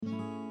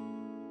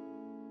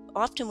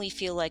Often we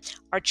feel like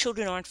our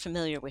children aren't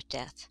familiar with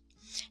death,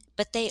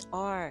 but they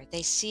are.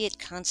 They see it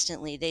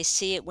constantly. They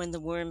see it when the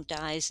worm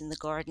dies in the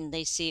garden.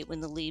 They see it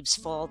when the leaves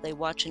fall. They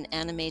watch an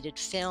animated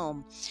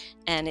film,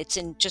 and it's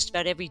in just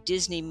about every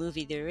Disney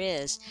movie there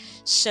is.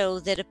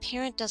 So that a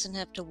parent doesn't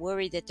have to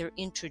worry that they're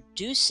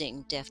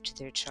introducing death to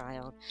their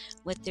child.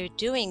 What they're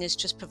doing is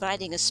just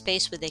providing a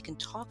space where they can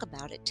talk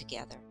about it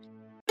together.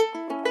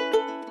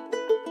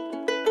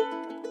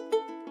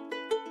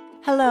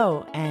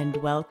 Hello, and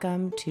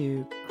welcome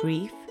to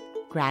Grief,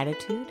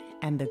 Gratitude,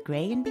 and the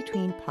Gray in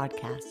Between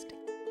podcast.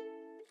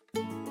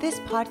 This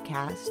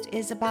podcast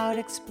is about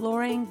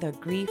exploring the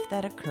grief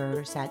that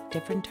occurs at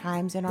different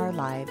times in our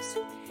lives,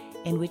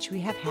 in which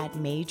we have had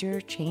major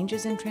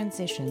changes and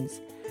transitions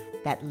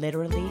that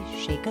literally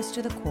shake us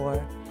to the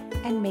core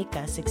and make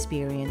us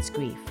experience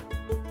grief.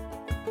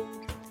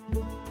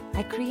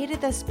 I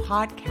created this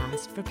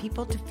podcast for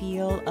people to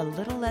feel a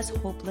little less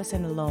hopeless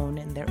and alone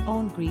in their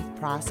own grief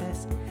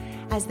process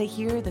as they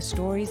hear the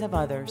stories of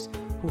others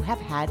who have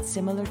had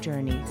similar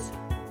journeys.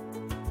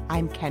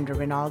 I'm Kendra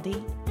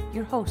Rinaldi,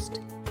 your host.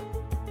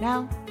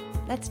 Now,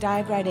 let's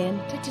dive right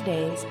into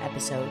today's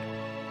episode.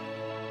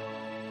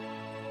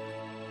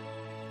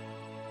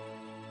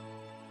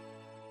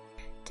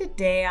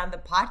 Today on the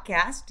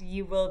podcast,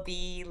 you will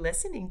be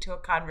listening to a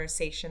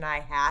conversation I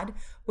had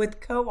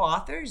with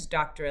co-authors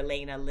Dr.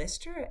 Elena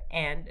Lister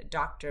and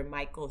Dr.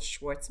 Michael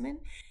Schwartzman.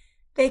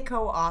 They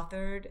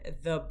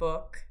co-authored the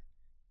book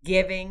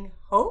Giving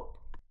Hope: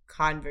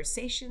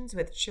 Conversations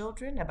with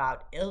Children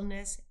About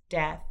Illness,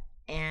 Death,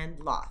 and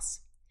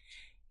Loss.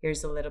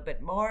 Here's a little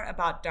bit more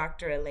about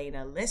Dr.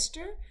 Elena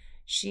Lister.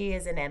 She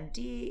is an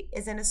MD,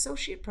 is an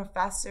associate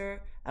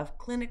professor of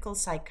clinical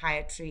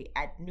psychiatry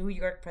at New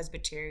York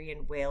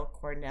Presbyterian Weill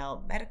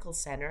Cornell Medical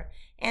Center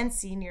and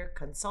senior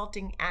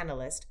consulting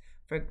analyst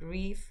for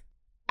grief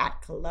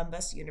at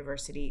Columbus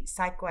University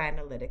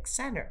Psychoanalytic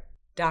Center.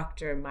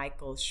 Dr.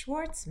 Michael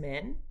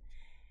Schwartzman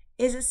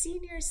is a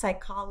senior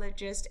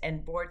psychologist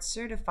and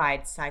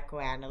board-certified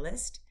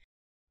psychoanalyst,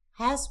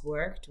 has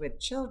worked with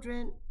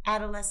children,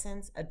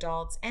 adolescents,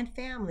 adults, and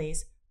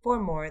families for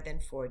more than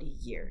 40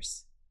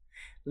 years.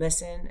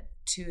 Listen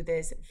to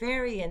this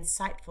very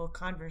insightful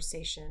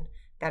conversation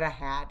that I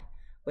had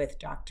with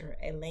Dr.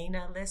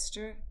 Elena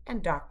Lister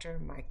and Dr.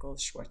 Michael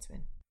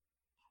Schwartzman.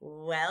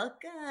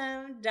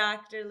 Welcome,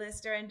 Dr.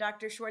 Lister and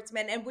Dr.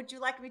 Schwartzman. And would you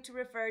like me to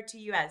refer to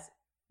you as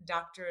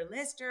Dr.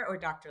 Lister or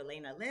Dr.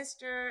 Elena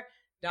Lister,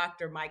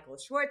 Dr. Michael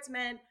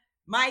Schwartzman,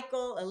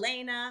 Michael,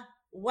 Elena?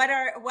 Where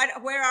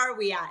are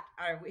we at?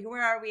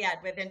 Where are we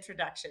at with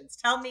introductions?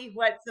 Tell me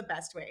what's the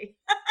best way.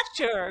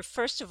 Sure.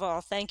 First of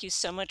all, thank you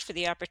so much for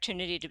the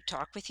opportunity to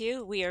talk with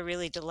you. We are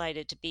really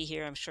delighted to be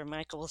here. I'm sure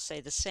Michael will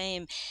say the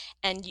same.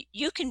 And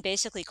you can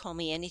basically call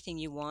me anything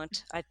you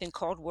want. I've been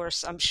called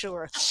worse, I'm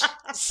sure.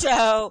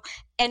 So,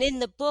 and in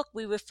the book,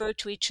 we refer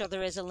to each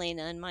other as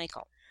Elena and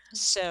Michael.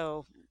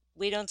 So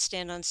we don't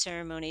stand on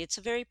ceremony. It's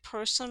a very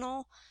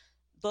personal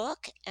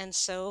book. And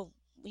so,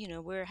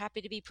 we're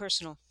happy to be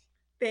personal.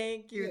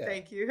 Thank you. Yeah,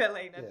 Thank you,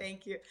 Helena. yeah,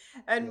 Thank you.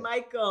 And yeah.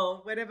 Michael,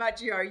 what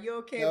about you? Are you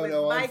okay No, with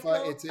no, I'm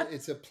fine. Michael?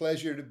 It's a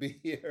pleasure to be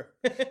here.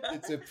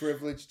 It's a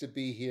privilege to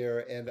be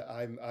here, and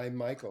I'm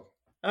Michael.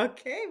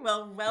 Okay,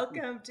 well,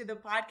 welcome to the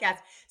podcast.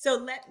 So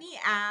let me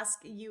ask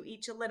you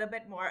each a little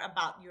bit more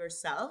about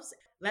yourselves.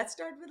 Let's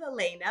start with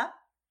Elena.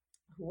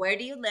 Where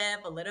do you live?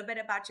 A little bit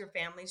about your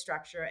family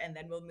structure, and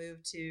then we'll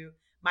move to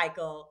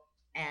Michael,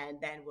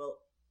 and then we'll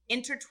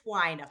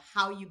intertwine of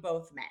how you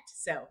both met.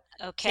 So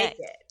Okay. take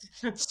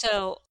it.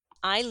 So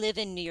I live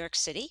in New York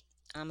City.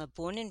 I'm a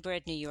born and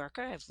bred New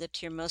Yorker. I've lived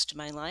here most of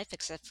my life,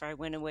 except for I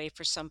went away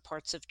for some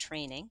parts of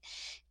training,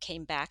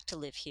 came back to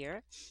live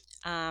here.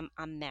 I'm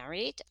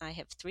married. I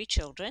have three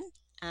children,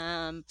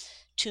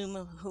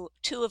 two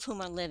of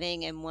whom are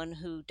living, and one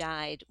who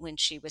died when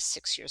she was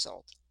 6 years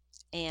old.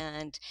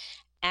 And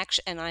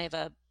I have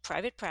a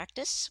private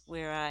practice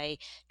where I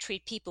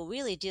treat people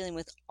really dealing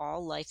with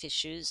all life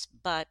issues,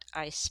 but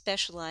I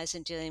specialize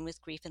in dealing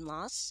with grief and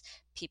loss,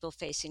 people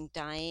facing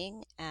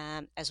dying,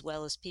 as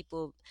well as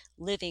people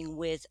living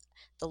with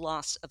the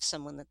loss of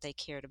someone that they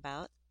cared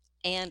about.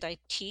 And I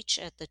teach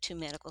at the two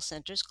medical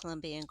centers,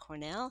 Columbia and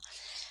Cornell,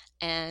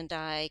 and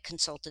I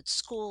consulted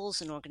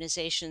schools and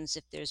organizations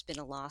if there's been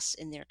a loss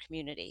in their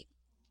community.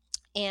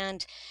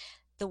 And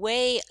the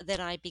way that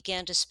I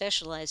began to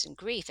specialize in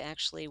grief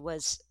actually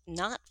was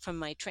not from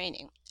my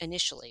training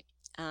initially.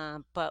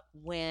 But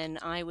when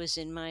I was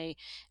in my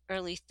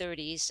early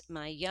 30s,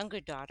 my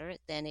younger daughter,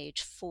 then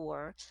age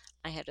 4,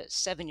 I had a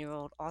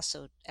 7-year-old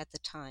also at the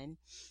time,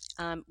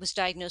 was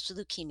diagnosed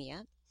with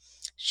leukemia.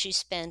 She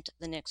spent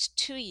the next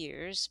 2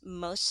 years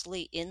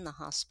mostly in the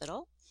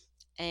hospital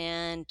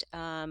and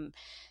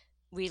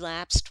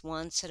relapsed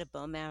once at a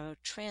bone marrow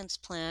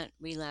transplant,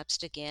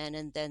 relapsed again,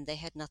 and then they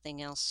had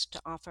nothing else to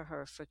offer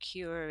her for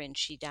cure, and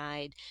she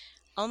died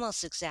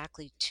almost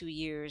exactly 2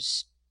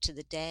 years to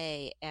the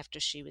day after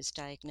she was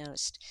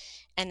diagnosed.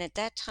 And at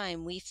that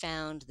time, we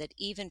found that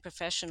even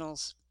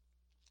professionals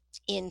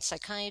in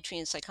psychiatry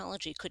and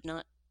psychology could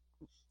not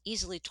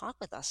easily talk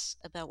with us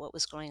about what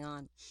was going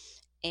on.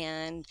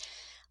 And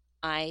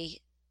I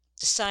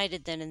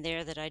decided then and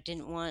there that I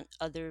didn't want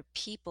other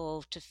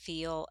people to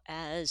feel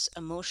as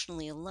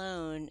emotionally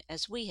alone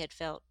as we had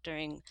felt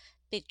during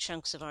big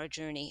chunks of our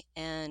journey.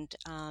 And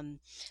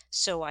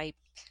so I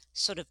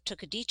sort of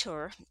took a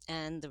detour,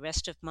 and the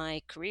rest of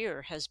my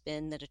career has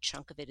been that a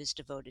chunk of it is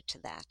devoted to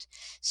that.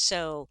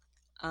 So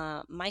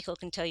Michael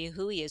can tell you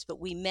who he is, but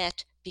we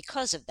met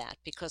because of that,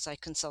 because I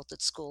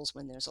consulted schools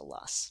when there's a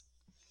loss.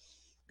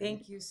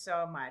 Thank you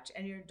so much.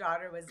 And your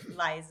daughter was Liza.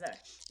 Is it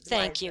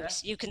Thank you.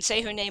 Liza? You can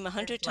say her name a It's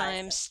hundred Liza.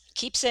 times.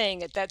 Keep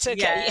saying it. That's okay.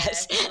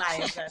 Yes. Yes,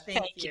 Liza. Thank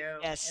Thank you. you.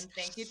 Yes. And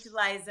thank you to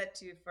Liza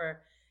too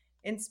for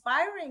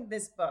inspiring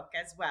this book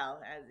as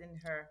well, as in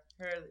her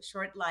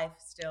short life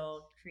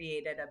still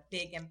created a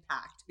big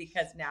impact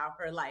because now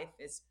her life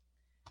is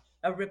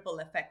a ripple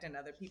effect in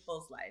other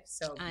people's lives.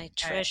 So I I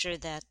treasure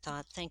that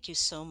thought. Thank you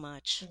so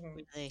much. mhm,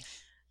 Really.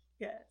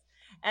 yes.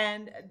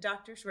 And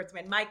Dr.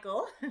 Schwartzman,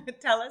 Michael,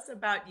 tell us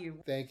about you.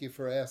 Thank you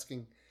for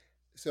asking.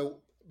 So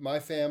my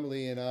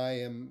family and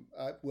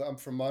well, I'm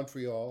from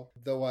Montreal,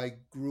 though I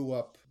grew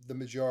up the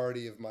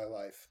majority of my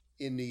life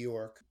in New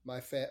York. My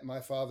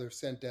father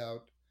sent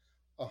out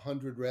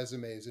 100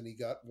 resumes and he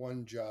got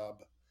one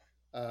job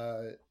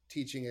uh,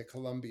 teaching at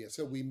Columbia.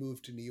 So we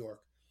moved to New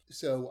York.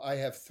 So I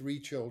have three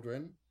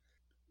children.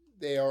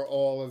 They are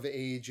all of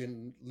age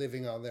and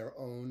living on their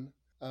own,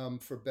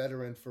 for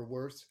better and for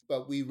worse.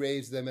 But we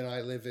raised them, and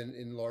I live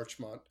in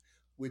Larchmont,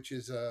 which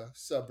is a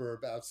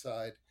suburb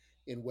outside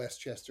in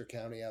Westchester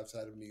County,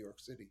 outside of New York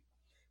City.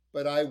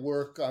 But I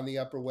work on the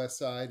Upper West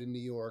Side in New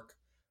York.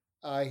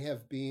 I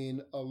have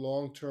been a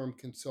long term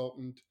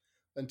consultant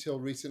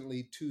until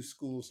recently, two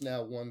schools,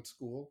 now one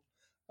school,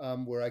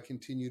 where I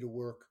continue to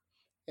work.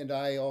 And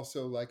I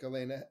also, like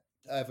Elena,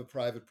 I have a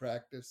private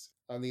practice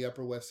on the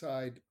Upper West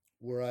Side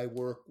where I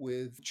work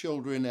with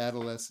children,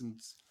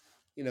 adolescents,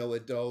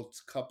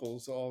 adults,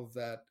 couples, all of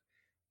that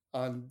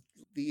on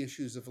the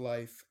issues of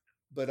life.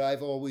 But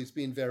I've always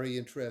been very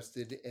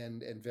interested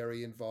and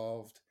very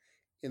involved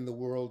in the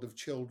world of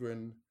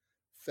children,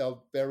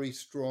 felt very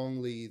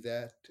strongly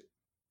that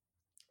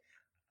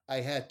I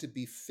had to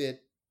be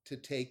fit to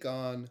take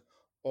on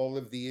all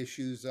of the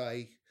issues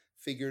I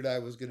figured I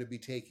was going to be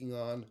taking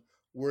on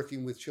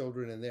working with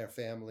children and their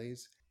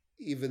families,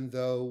 even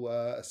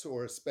though,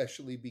 or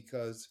especially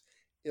because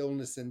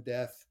illness and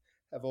death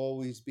have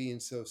always been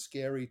so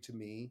scary to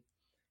me.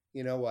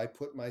 I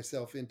put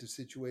myself into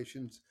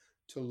situations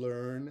to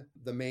learn,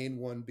 the main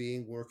one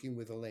being working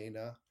with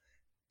Elena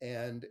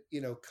and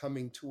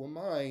coming to a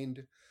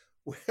mind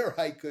where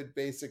I could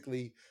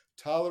basically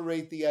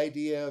tolerate the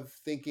idea of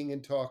thinking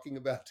and talking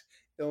about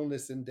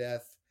illness and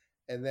death,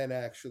 and then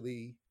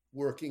actually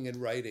working and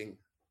writing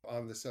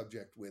on the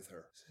subject with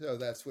her. So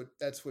that's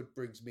what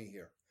brings me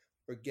here,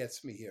 or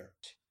gets me here.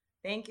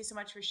 Thank you so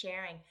much for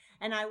sharing.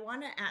 And I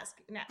want to ask,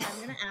 now I'm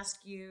going to ask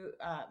you,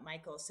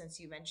 Michael, since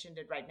you mentioned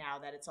it right now,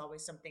 that it's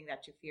always something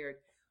that you feared.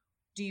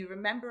 Do you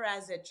remember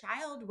as a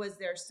child, was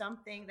there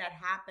something that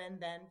happened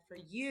then for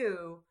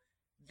you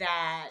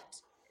that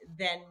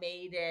then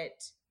made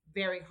it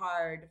very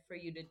hard for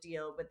you to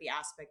deal with the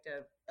aspect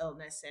of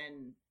illness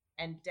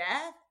and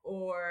death?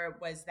 Or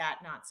was that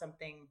not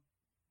something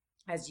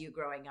as you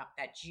growing up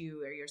that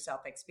you or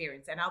yourself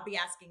experienced? And I'll be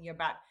asking you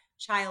about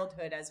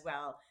childhood as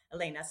well,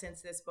 Elena,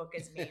 since this book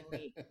is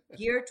mainly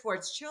geared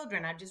towards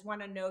children. I just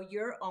want to know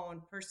your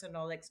own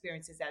personal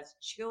experiences as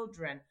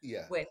children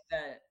Yeah, with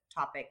the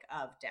topic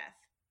of death.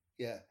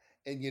 yeah.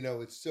 And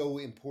it's so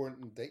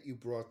important that you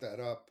brought that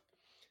up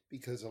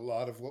because a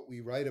lot of what we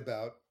write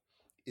about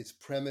is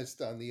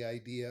premised on the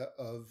idea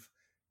of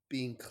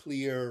being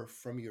clear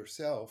from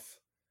yourself,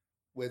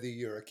 whether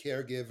you're a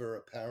caregiver,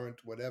 a parent,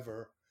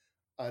 whatever,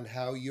 on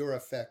how you're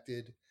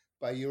affected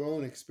by your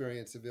own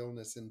experience of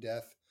illness and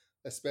death,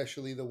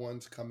 especially the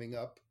ones coming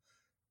up,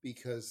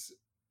 because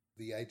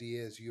the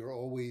idea is you're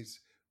always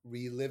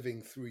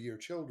reliving through your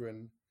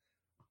children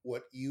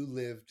what you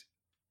lived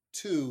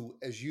too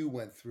as you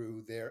went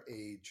through their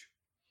age.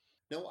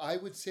 No, I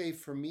would say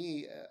for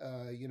me,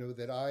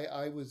 that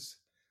I was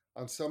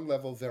on some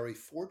level very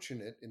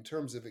fortunate in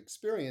terms of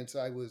experience.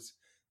 I was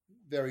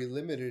very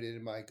limited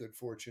in my good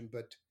fortune,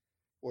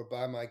 or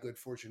by my good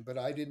fortune, but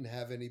I didn't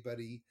have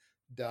anybody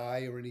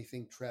die or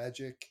anything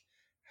tragic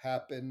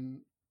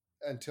happen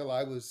until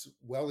I was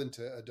well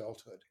into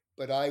adulthood.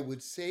 But I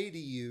would say to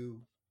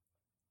you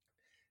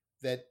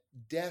that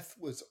death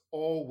was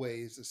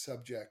always a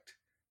subject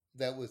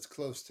that was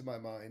close to my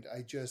mind.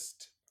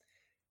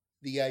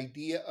 The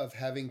idea of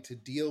having to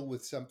deal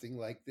with something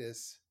like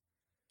this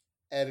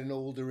at an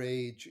older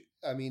age,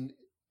 I mean,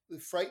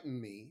 it frightened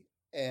me.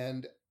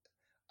 And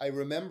I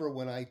remember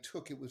when I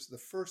took it was the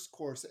first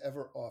course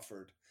ever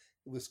offered.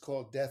 It was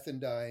called Death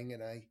and Dying,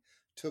 and I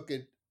took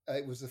it.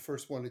 It was the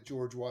first one at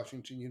George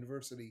Washington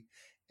University,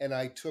 and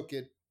I took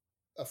it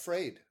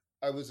afraid.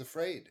 I was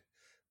afraid,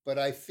 but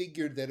I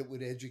figured that it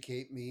would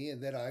educate me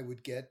and that I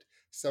would get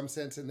some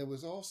sense. And there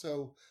was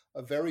also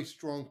a very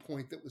strong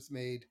point that was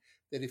made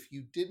that if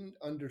you didn't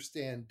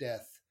understand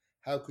death,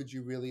 how could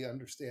you really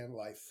understand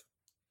life?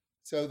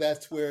 So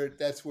that's where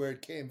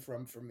it came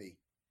from for me.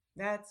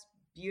 That's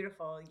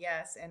beautiful.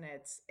 Yes, and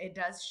it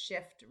does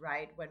shift,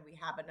 right, when we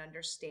have an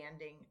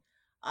understanding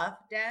of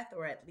death,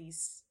 or at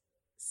least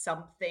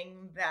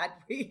something that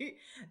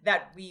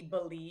we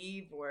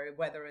believe, or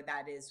whether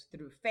that is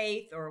through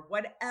faith or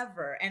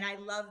whatever. And I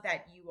love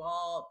that you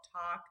all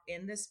talk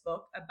in this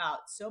book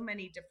about so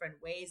many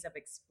different ways of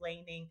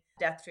explaining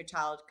death to a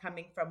child,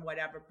 coming from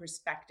whatever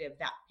perspective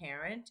that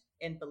parent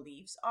and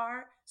beliefs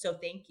are. So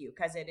thank you,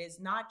 because it is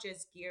not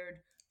just geared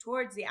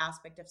towards the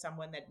aspect of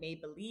someone that may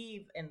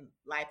believe in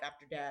life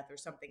after death or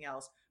something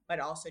else,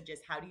 but also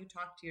just how do you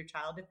talk to your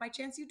child if by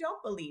chance you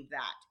don't believe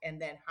that, and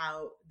then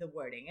how the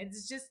wording.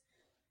 It's just,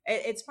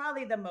 it's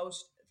probably the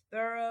most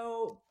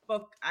thorough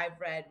book I've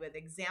read, with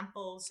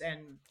examples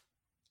and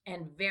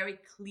very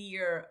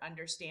clear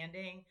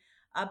understanding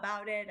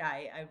about it.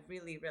 I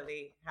really,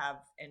 really have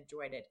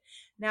enjoyed it.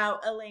 Now,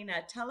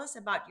 Elena, tell us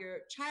about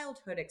your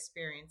childhood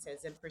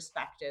experiences and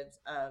perspectives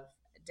of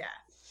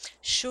death.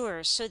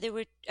 Sure. So there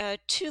were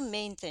two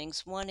main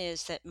things. One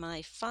is that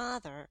my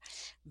father,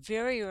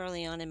 very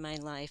early on in my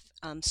life,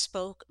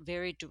 spoke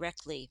very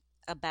directly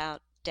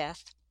about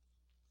death,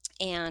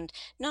 and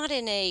not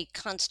in a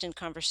constant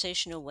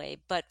conversational way,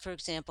 but for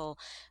example,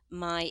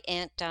 my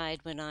aunt died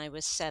when I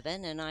was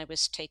 7, and I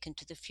was taken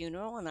to the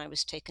funeral and I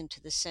was taken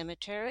to the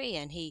cemetery,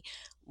 and he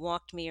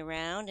walked me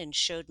around and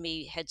showed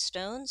me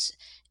headstones,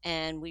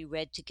 and we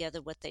read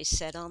together what they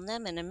said on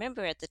them. And I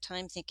remember at the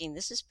time thinking,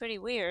 this is pretty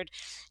weird.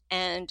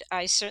 And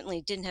I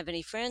certainly didn't have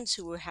any friends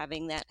who were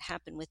having that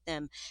happen with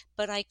them,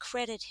 but I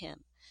credit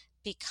him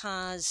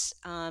because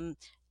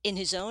in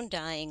his own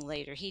dying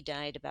later, he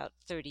died about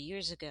 30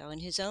 years ago. In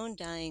his own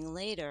dying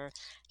later,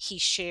 he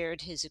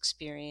shared his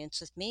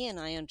experience with me, and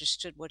I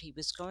understood what he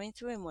was going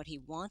through and what he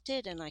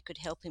wanted, and I could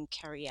help him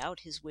carry out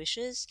his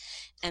wishes.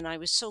 And I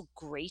was so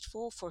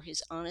grateful for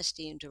his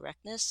honesty and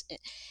directness.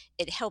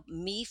 It helped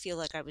me feel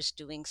like I was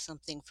doing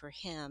something for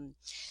him.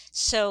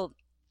 So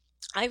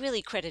I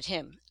really credit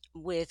him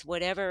with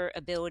whatever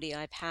ability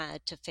I've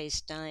had to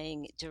face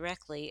dying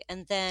directly.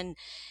 And then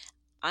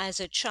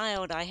as a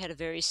child, I had a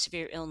very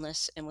severe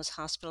illness and was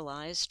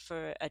hospitalized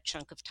for a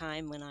chunk of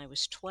time when I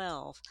was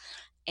 12.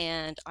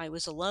 And I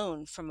was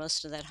alone for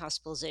most of that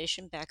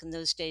hospitalization. Back in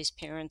those days,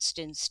 parents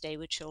didn't stay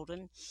with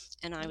children,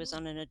 and I was Mhm.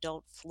 on an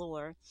adult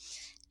floor.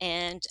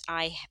 And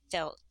I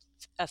felt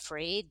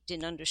afraid,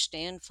 didn't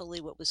understand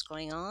fully what was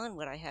going on.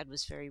 What I had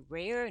was very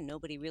rare, and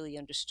nobody really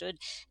understood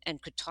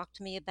and could talk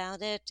to me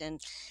about it. And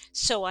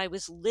so I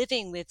was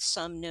living with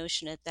some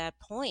notion at that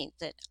point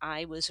that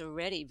I was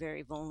already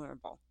very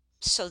vulnerable.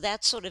 So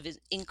that sort of is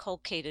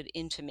inculcated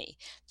into me,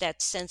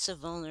 that sense of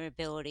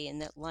vulnerability,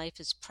 and that life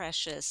is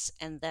precious,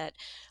 and that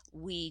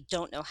we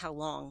don't know how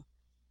long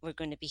we're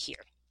going to be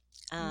here.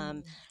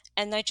 Um, Mm.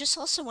 and I just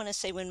also want to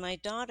say, when my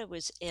daughter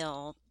was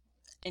ill,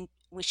 and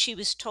she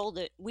was told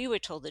that we were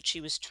told that she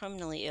was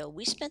terminally ill.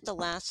 We spent the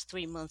last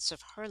 3 months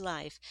of her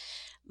life,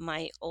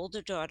 my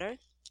older daughter,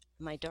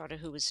 my daughter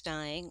who was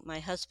dying,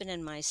 my husband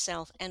and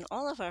myself, and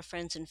all of our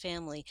friends and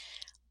family,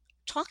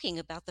 talking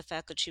about the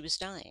fact that she was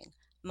dying.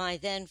 My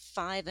then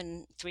 5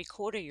 and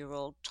 3/4 year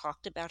old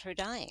talked about her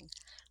dying.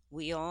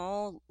 We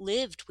all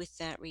lived with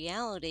that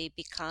reality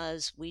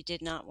because we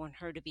did not want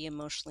her to be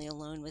emotionally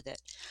alone with it.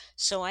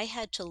 So I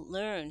had to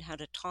learn how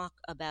to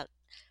talk about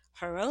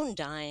her own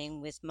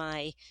dying with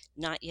my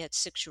not yet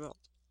 6 year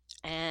old.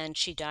 And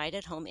she died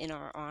at home in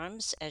our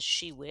arms as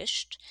she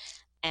wished,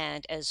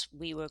 and as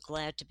we were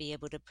glad to be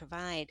able to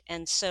provide.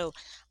 And so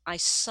I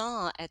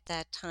saw at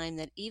that time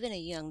that even a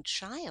young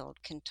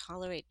child can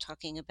tolerate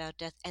talking about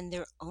death and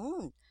their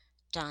own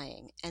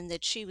dying, and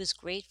that she was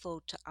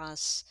grateful to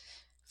us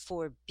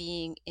for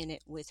being in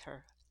it with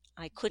her.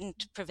 I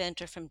couldn't prevent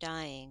her from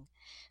dying,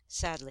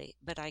 sadly,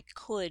 but I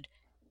could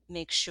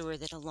make sure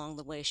that along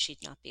the way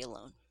she'd not be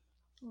alone.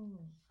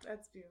 Mm,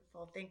 that's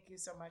beautiful. Thank you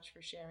so much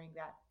for sharing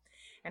that.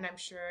 And I'm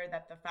sure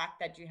that the fact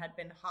that you had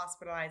been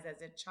hospitalized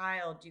as a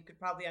child, you could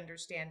probably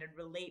understand and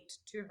relate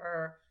to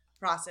her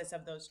process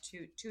of those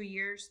two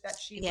years that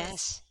she was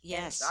Yes,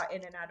 yes.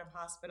 in and out of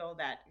hospital.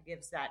 That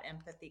gives that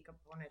empathy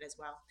component as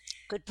well.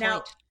 Good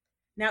Now, point.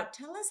 now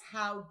tell us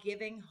how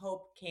Giving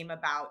Hope came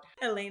about.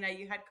 Elena,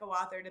 you had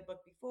co-authored a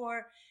book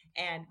before,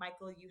 and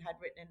Michael, you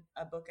had written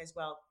a book as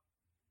well.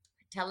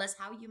 Tell us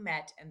how you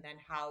met, and then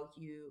how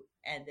you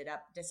ended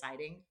up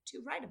deciding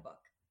to write a book.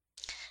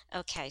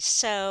 Okay,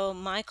 so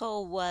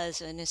Michael was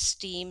an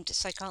esteemed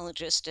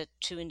psychologist at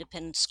two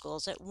independent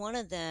schools. At one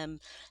of them,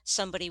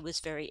 somebody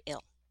was very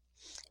ill,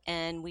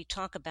 and we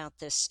talk about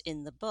this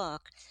in the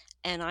book.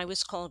 And I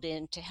was called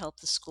in to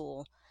help the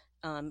school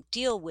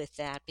deal with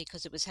that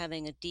because it was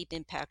having a deep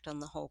impact on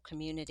the whole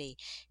community.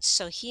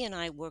 So he and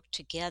I worked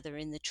together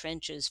in the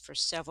trenches for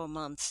several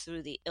months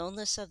through the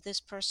illness of this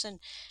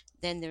person,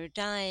 then their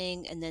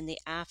dying, and then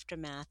the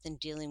aftermath and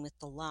dealing with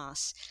the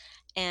loss.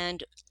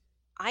 And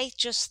I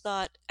just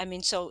thought, I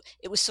mean, so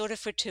it was sort of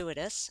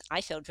fortuitous. I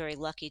felt very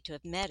lucky to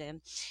have met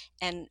him.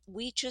 And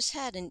we just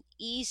had an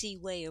easy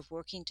way of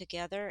working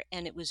together.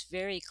 And it was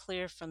very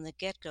clear from the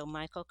get go,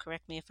 Michael,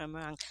 correct me if I'm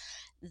wrong,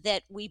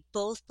 that we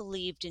both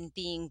believed in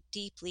being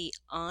deeply,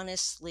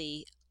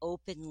 honestly,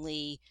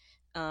 openly,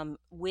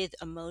 with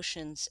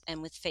emotions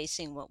and with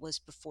facing what was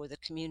before the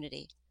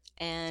community.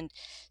 And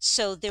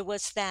so there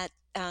was that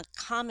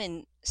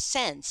common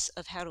sense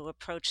of how to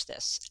approach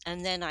this.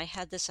 And then I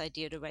had this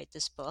idea to write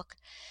this book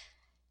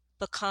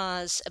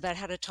because about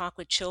how to talk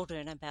with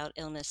children about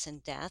illness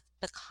and death,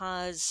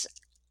 because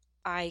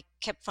I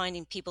kept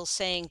finding people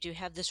saying, "Do you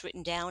have this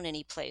written down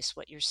any place,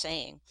 what you're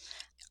saying?"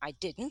 I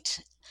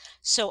didn't.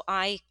 So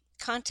I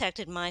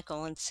contacted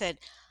Michael and said,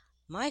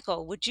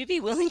 "Michael, would you be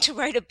willing to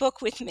write a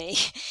book with me?"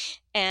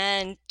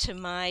 And to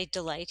my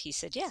delight, he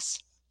said yes.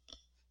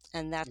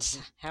 And that's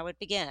Hmm. how it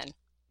began.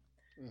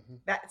 Hmm.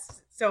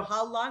 That's so.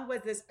 How long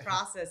was this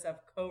process of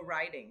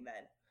co-writing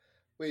then,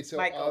 Wait, so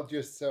I'll Michael?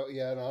 just so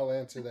yeah, and I'll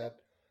answer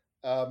that.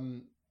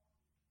 Um,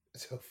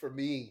 so for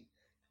me,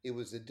 it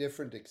was a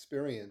different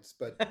experience,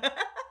 but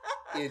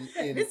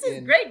This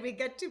is great. We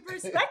get two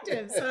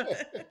perspectives.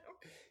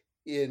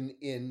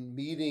 in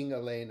meeting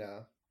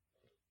Elena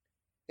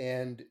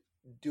and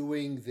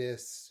doing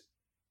this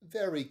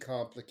very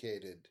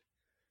complicated,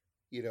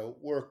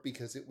 work,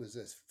 because it was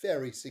a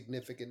very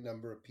significant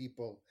number of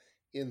people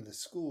in the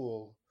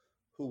school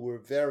who were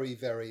very,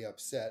 very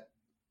upset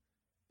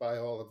by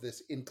all of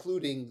this,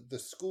 including the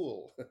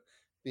school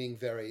being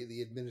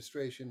the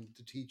administration,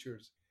 the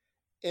teachers.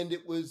 And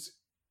it was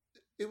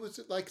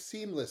like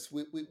seamless.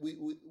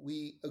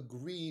 We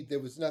agreed. There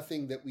was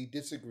nothing that we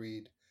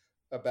disagreed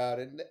about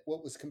it. And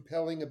what was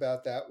compelling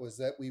about that was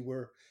that we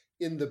were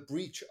in the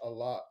breach a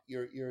lot.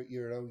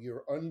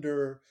 You're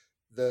under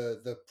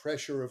the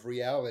pressure of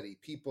reality.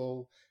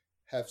 People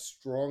have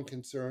strong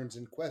concerns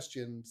and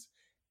questions,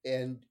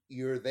 and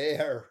you're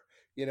there,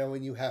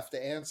 and you have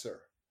to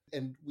answer.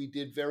 And we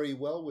did very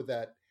well with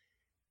that.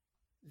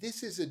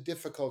 This is a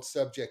difficult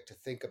subject to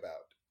think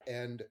about.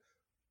 And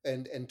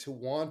to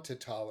want to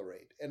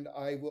tolerate. And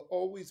I will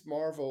always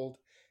marveled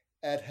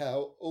at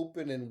how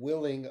open and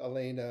willing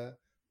Elena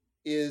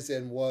is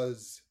and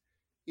was,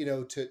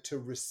 to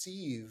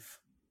receive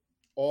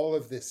all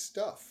of this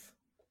stuff,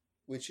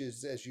 which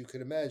is, as you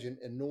can imagine,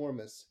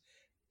 enormous.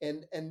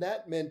 And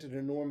that meant an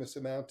enormous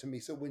amount to me.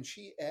 So when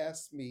she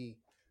asked me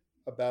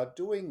about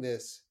doing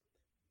this,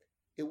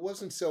 it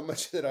wasn't so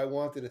much that I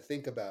wanted to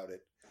think about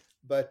it,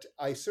 but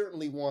I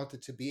certainly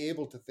wanted to be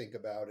able to think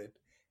about it.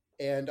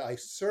 And I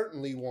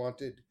certainly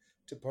wanted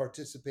to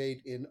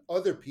participate in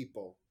other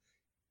people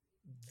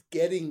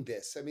getting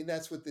this. I mean,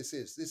 that's what this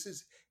is. This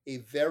is a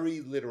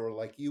very literal,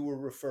 like you were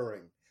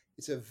referring,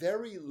 it's a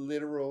very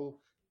literal,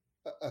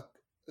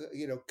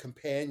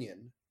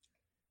 companion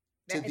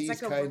to It's these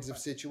like a kinds of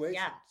workbook. Yeah.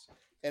 situations.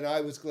 And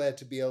I was glad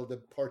to be able to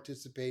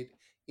participate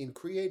in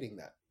creating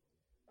that.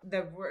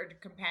 The word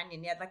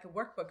companion, yeah, like a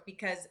workbook,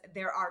 because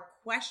there are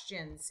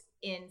questions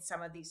in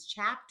some of these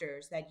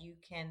chapters that you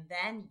can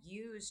then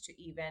use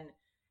to even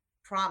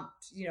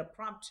prompt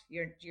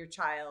your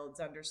child's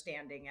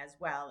understanding as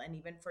well, and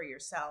even for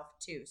yourself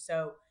too.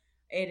 So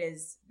it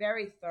is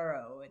very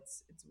thorough.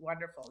 It's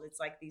wonderful. It's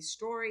like these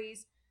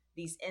stories,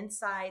 these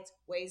insights,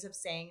 ways of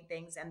saying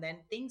things, and then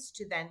things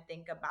to then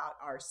think about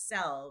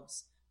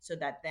ourselves, so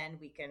that then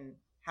we can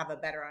have a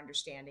better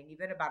understanding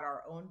even about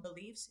our own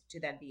beliefs, to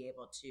then be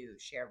able to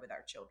share with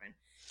our children.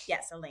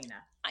 Yes,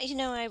 Elena.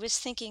 I was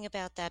thinking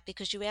about that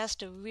because you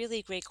asked a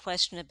really great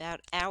question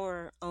about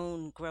our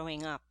own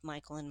growing up,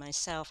 Michael and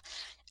myself.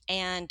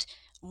 And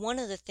one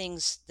of the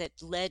things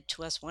that led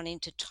to us wanting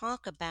to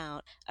talk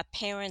about a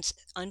parent's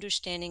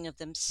understanding of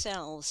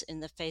themselves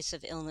in the face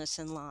of illness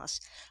and loss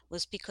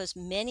was because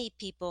many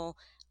people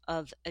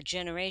of a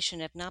generation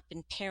have not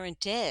been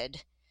parented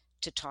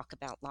to talk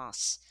about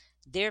loss.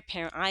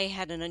 I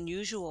had an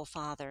unusual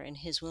father in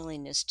his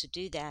willingness to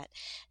do that.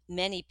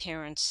 Many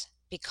parents,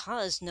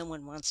 because no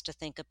one wants to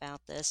think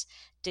about this,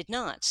 did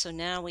not. So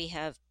now we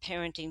have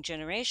parenting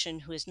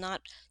generation who has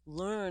not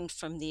learned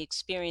from the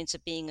experience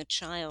of being a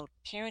child,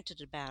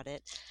 parented about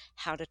it,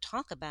 how to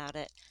talk about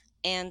it.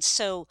 And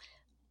so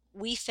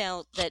we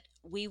felt that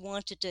we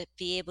wanted to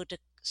be able to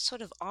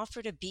sort of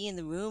offer to be in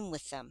the room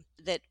with them,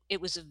 that it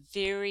was a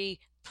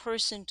very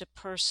person to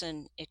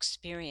person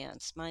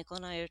experience. Michael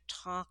and I are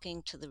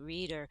talking to the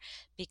reader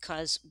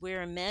because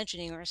we're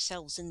imagining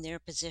ourselves in their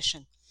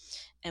position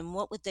and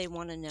what would they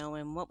want to know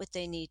and what would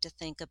they need to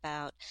think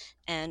about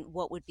and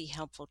what would be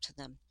helpful to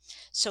them.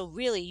 So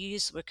really, you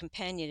use the word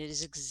companion. It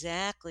is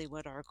exactly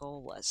what our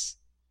goal was.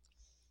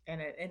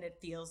 And it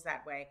feels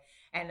that way.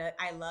 And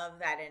I love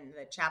that in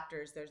the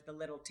chapters there's the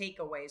little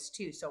takeaways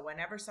too, so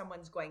whenever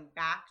someone's going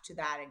back to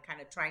that and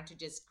kind of trying to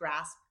just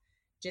grasp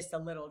just a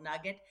little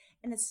nugget,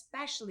 and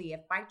especially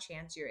if by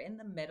chance you're in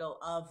the middle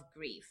of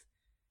grief,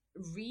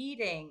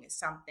 reading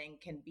something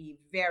can be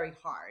very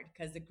hard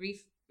because the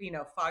grief,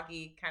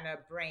 foggy kind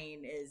of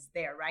brain is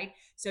there, right?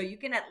 So you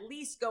can at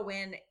least go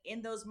in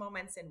those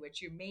moments in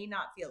which you may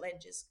not feel, and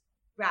just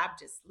grab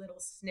just little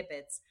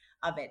snippets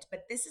of it.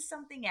 But this is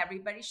something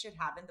everybody should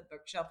have in the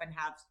bookshelf and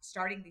have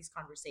starting these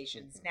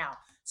conversations Mhm. now.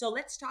 So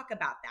let's talk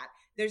about that.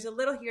 There's a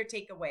little here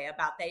takeaway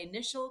about the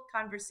initial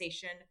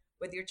conversation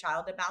with your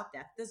child about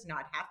death does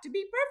not have to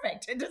be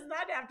perfect. It does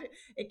not have to,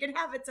 it can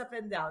have its up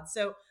and downs.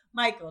 So,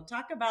 Michael,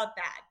 talk about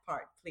that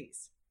part,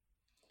 please.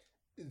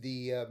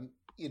 The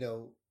you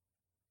know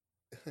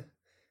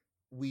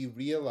we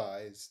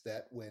realize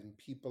that when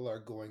people are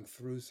going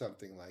through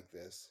something like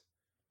this,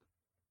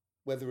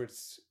 whether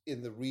it's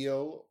in the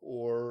real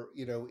or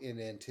in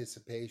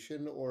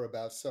anticipation or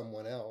about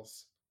someone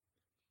else,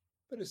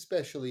 but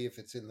especially if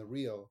it's in the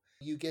real,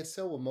 you get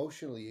so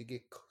emotional, you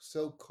get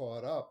so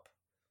caught up.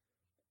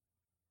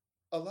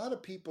 A lot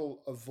of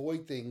people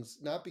avoid things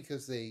not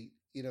because they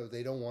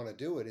don't want to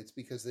do it. It's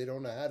because they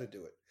don't know how to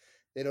do it.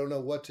 They don't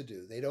know what to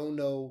do. They don't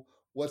know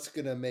what's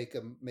going to make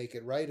them make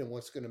it right and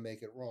what's going to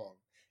make it wrong,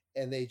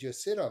 and they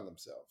just sit on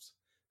themselves.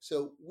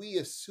 So we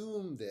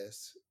assume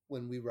this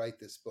when we write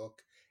this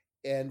book,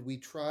 and we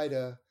try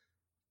to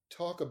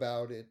talk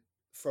about it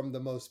from the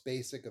most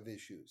basic of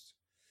issues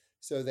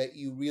so that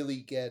you really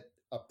get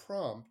a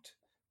prompt,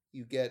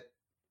 you get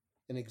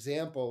an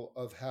example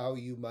of how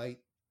you might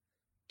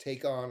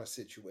take on a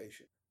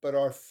situation. But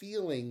our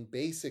feeling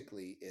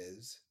basically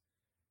is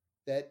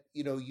that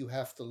you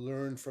have to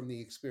learn from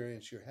the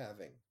experience you're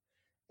having,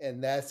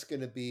 and that's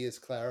going to be as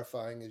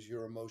clarifying as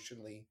you're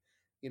emotionally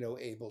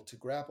able to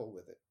grapple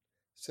with it.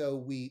 So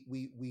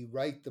we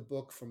write the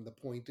book from the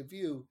point of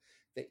view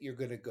that you're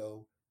going to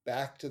go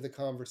back to the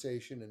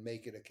conversation and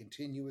make it a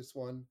continuous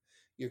one.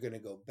 You're going to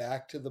go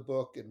back to the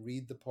book and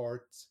read the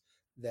parts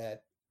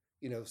that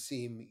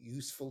seem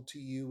useful to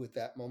you at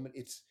that moment.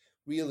 It's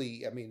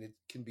really, I mean, it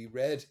can be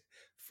read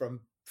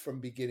from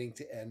beginning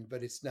to end,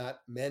 but it's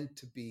not meant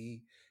to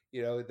be,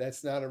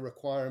 that's not a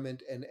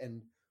requirement.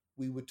 And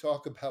we would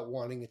talk about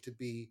wanting it to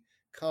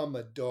become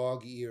a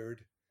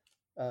dog-eared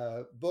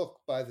book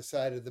by the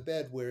side of the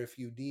bed, where if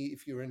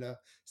you're in a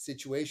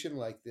situation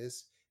like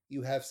this,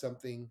 you have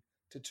something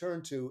to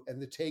turn to,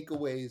 and the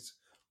takeaways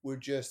were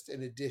just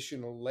an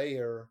additional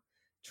layer,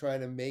 trying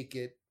to make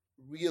it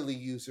really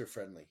user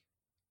friendly.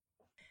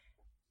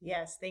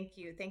 Yes, thank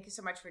you. Thank you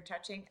so much for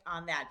touching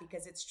on that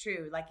because it's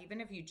true. Like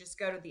even if you just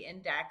go to the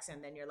index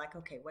and then you're like,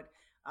 okay, what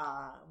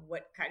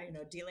kind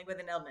of, dealing with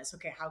an illness.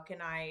 Okay, how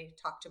can I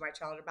talk to my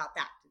child about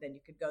that? Then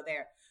you could go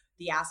there.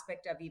 The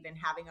aspect of even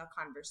having a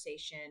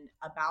conversation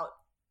about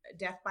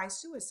death by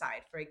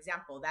suicide, for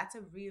example, that's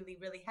a really,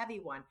 really heavy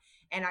one.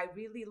 And I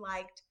really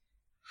liked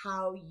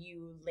how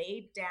you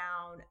laid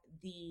down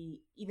the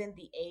even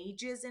the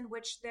ages in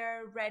which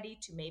they're ready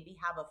to maybe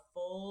have a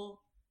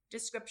full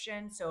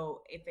description.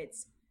 So if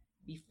it's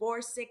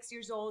before 6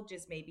 years old,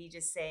 just maybe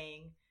just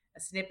saying a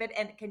snippet.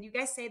 And can you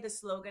guys say the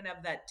slogan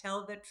of that?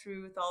 Tell the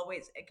truth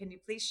always. Can you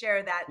please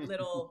share that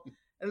little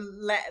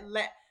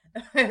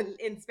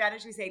in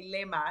Spanish we say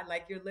lema,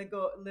 like your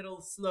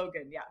little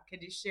slogan. Yeah.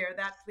 Can you share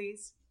that,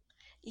 please?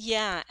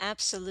 Yeah,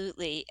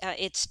 absolutely.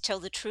 It's tell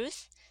the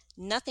truth,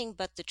 nothing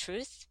but the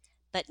truth,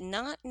 but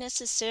not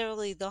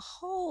necessarily the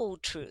whole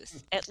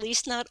truth, at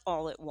least not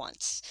all at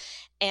once.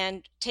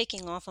 And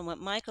taking off on what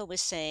Michael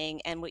was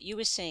saying and what you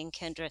were saying,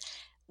 Kendra,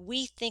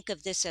 we think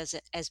of this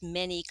as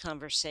many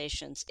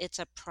conversations. It's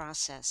a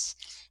process.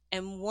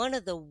 And one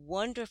of the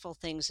wonderful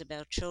things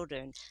about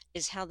children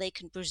is how they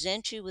can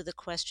present you with a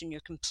question you're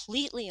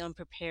completely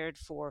unprepared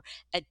for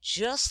at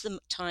just the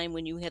time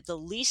when you have the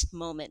least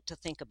moment to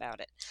think about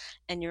it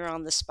and you're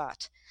on the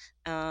spot.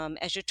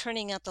 As you're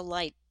turning out the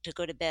light to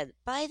go to bed,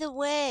 by the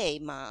way,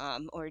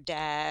 mom or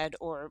dad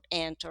or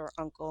aunt or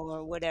uncle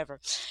or whatever.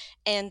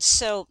 And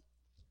so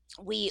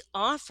we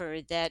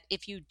offer that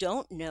if you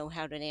don't know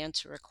how to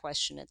answer a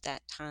question at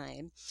that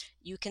time,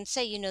 you can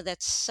say,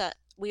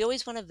 we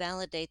always want to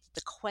validate that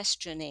the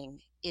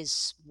questioning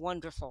is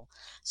wonderful.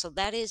 So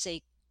it's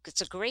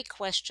a great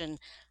question.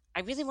 I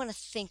really want to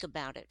think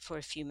about it for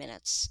a few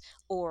minutes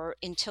or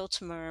until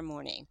tomorrow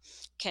morning.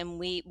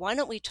 Why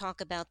don't we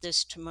talk about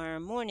this tomorrow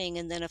morning?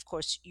 And then, of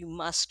course, you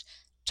must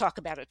talk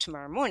about it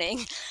tomorrow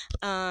morning.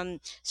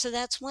 So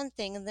that's one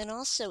thing. And then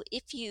also,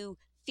 if you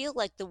feel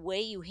like the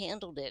way you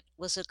handled it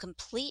was a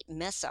complete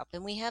mess up.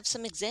 And we have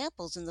some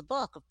examples in the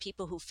book of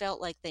people who felt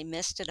like they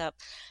messed it up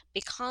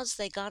because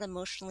they got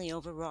emotionally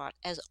overwrought,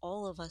 as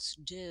all of us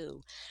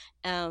do.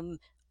 Um,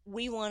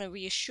 we want to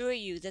reassure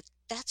you that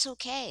that's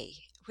okay.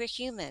 We're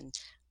human.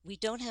 We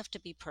don't have to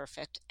be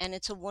perfect. And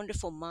it's a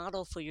wonderful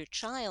model for your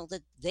child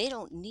that they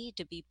don't need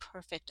to be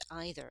perfect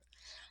either,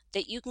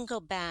 that you can go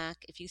back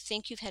if you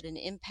think you've had an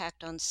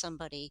impact on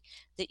somebody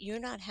that you're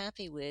not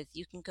happy with.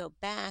 You can go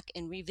back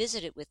and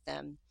revisit it with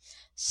them.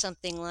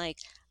 Something like,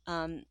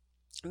 um,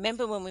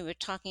 remember when we were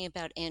talking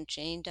about Aunt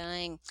Jane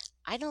dying?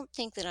 I don't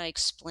think that I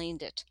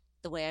explained it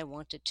the way I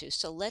wanted to.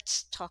 So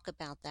let's talk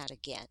about that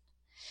again.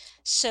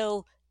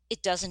 So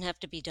it doesn't have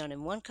to be done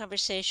in one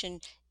conversation.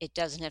 It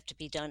doesn't have to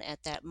be done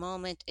at that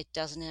moment. It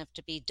doesn't have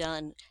to be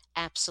done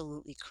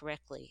absolutely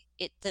correctly.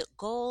 The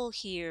goal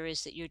here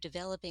is that you're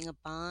developing a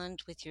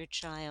bond with your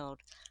child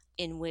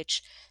in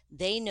which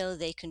they know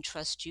they can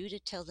trust you to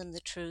tell them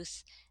the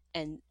truth,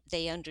 and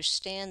they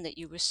understand that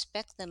you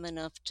respect them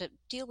enough to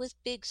deal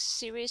with big,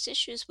 serious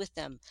issues with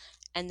them,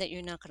 and that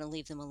you're not going to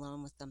leave them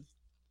alone with them.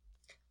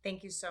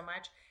 Thank you so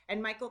much.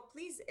 And Michael,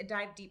 please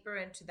dive deeper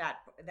into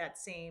that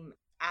same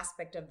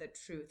aspect of the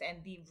truth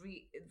and the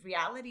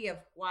reality of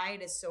why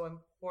it is so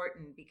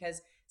important,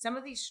 because some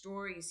of these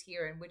stories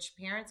here in which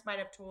parents might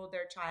have told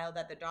their child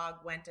that the dog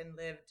went and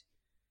lived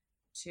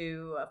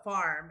to a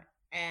farm,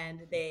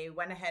 and they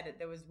went ahead.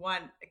 There was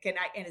one. Can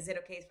I? And is it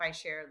okay if I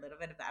share a little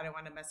bit of that? I don't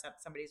want to mess up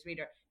somebody's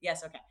reader.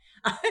 Yes, okay.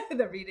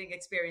 The reading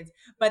experience,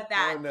 but No,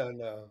 that no,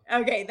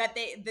 no. okay, that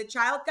the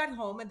child got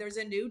home and there's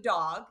a new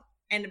dog.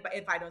 And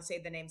if I don't say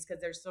the names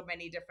because there's so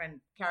many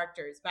different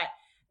characters, but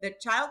the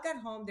child got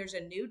home, there's a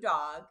new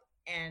dog,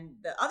 and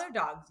the other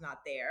dog's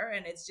not there,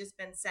 and it's just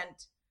been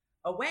sent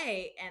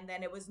away. And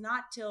then it was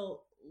not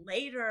till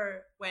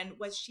later, when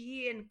was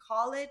she in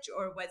college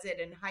or was it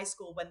in high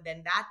school, when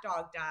then that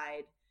dog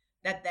died,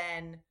 that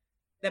then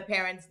the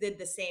parents did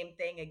the same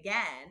thing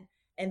again.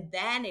 And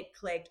then it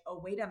clicked,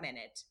 oh, wait a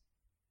minute,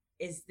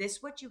 is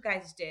this what you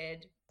guys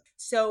did?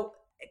 So,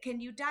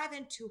 can you dive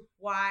into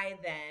why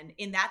then,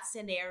 in that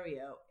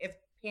scenario, if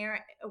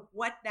parent,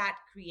 what that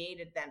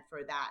created then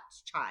for that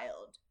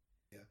child?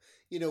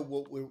 Yeah.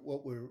 What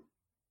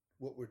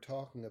we're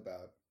talking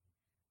about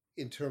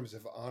in terms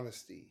of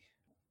honesty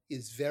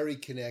is very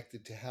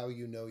connected to how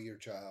you know your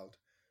child,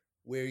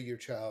 where your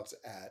child's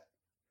at,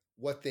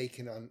 what they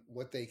can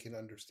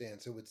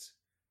understand. So it's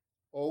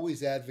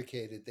always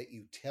advocated that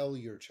you tell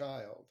your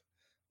child,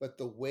 but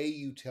the way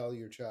you tell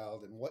your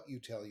child and what you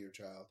tell your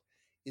child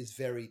is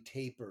very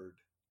tapered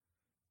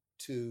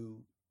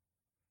to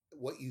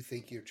what you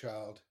think your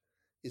child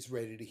is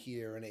ready to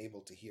hear and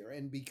able to hear.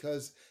 And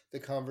because the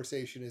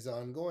conversation is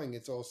ongoing,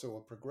 it's also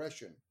a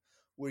progression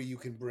where you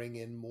can bring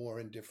in more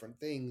and different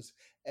things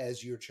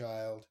as your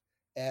child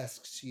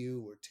asks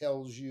you or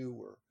tells you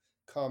or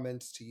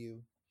comments to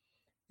you.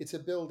 It's a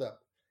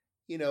buildup.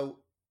 You know,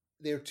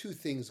 there are two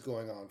things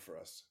going on for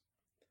us.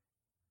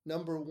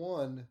 Number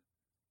one,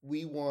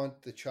 we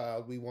want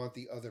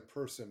the other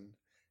person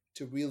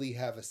to really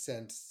have a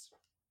sense,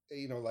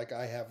 like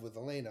I have with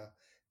Elena,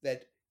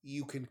 that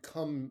you can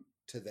come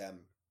to them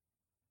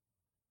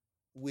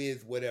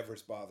with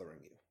whatever's bothering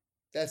you.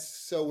 That's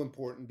so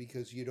important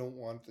because you don't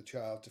want the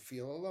child to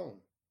feel alone.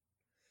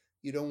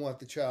 You don't want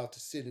the child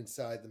to sit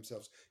inside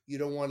themselves. You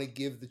don't want to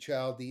give the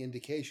child the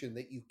indication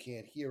that you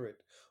can't hear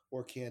it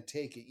or can't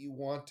take it. You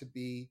want to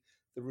be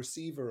the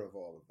receiver of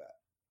all of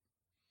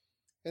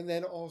that. And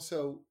then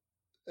also,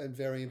 and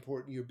very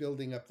important, you're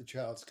building up the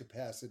child's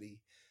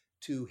capacity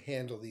to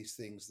handle these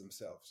things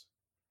themselves.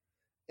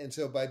 And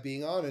so by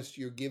being honest,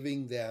 you're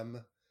giving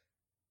them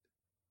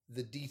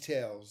the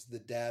details, the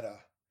data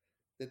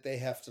that they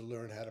have to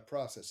learn how to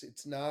process.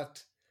 It's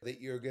not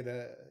that you're going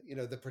to,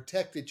 the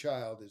protected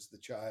child is the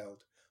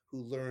child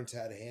who learns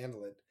how to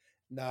handle it,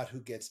 not who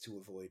gets to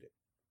avoid it.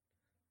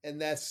 And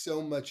that's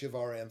so much of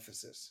our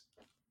emphasis.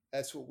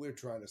 That's what we're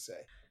trying to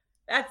say.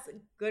 That's a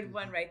good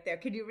one Mm-hmm. right there.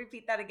 Could you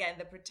repeat that again?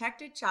 The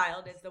protected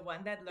child is the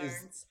one that Is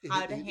learns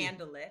how to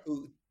handle it.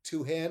 who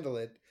to handle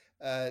it,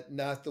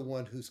 not the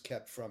one who's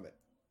kept from it.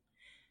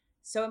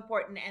 So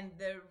important. And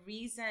the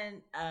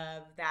reason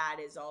of that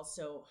is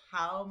also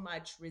how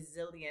much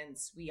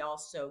resilience we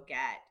also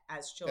get as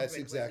That's children when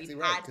we've exactly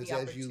right. had Because the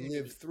as you live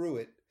opportunity. through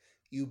it,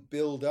 you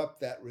build up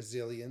that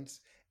resilience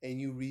and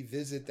you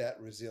revisit that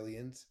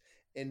resilience.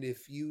 And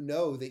if you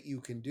know that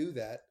you can do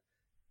that,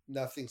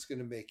 nothing's going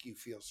to make you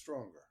feel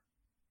stronger.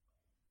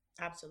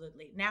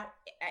 Absolutely. Now,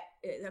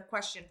 a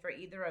question for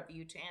either of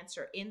you to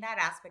answer. In that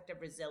aspect of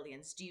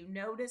resilience, do you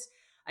notice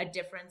a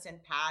difference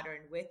in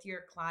pattern with your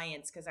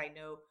clients? Because I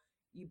know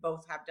you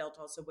both have dealt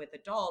also with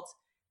adults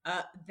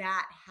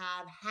that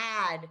have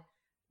had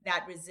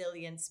that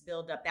resilience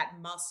build up, that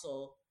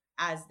muscle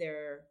as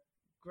they're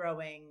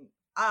growing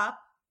up,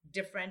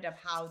 different of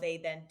how they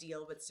then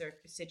deal with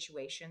certain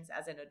situations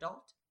as an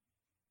adult.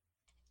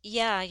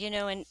 Yeah,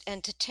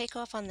 and to take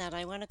off on that,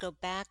 I want to go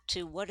back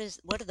to what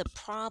are the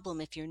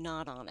problem if you're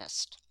not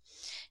honest?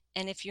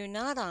 And if you're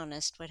not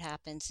honest, what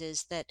happens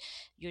is that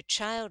your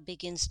child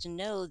begins to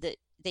know that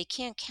they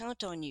can't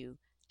count on you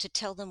to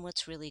tell them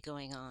what's really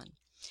going on.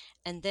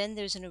 And then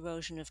there's an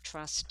erosion of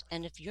trust.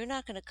 And if you're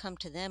not going to come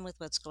to them with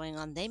what's going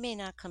on, they may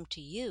not come to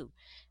you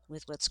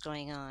with what's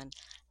going on.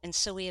 And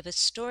so we have a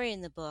story in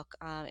the book.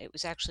 It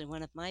was actually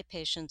one of my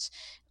patients,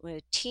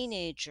 a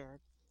teenager,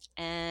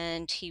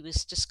 and he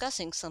was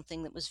discussing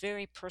something that was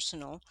very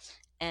personal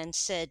and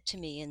said to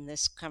me in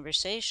this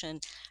conversation,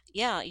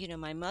 yeah,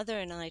 my mother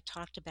and I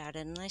talked about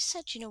it. And I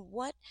said,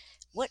 what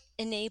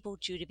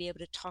enabled you to be able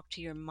to talk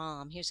to your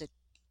mom? Here's a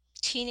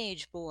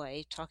teenage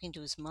boy talking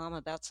to his mom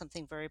about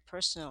something very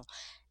personal.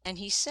 And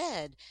he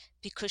said,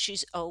 because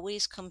she's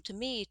always come to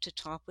me to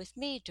talk with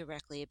me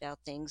directly about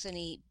things. And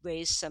he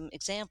raised some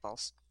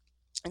examples.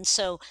 And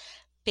so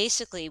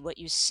basically, what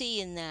you see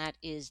in that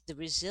is the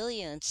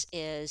resilience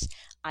is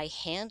I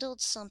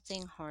handled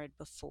something hard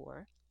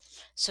before.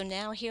 So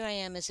now here I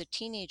am as a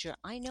teenager.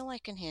 I know I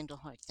can handle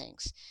hard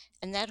things.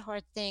 And that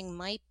hard thing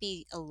might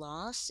be a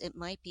loss, it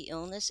might be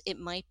illness, it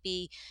might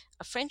be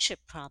a friendship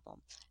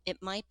problem,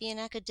 it might be an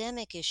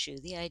academic issue.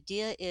 The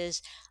idea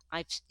is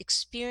I've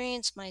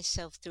experienced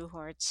myself through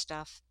hard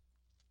stuff,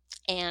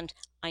 and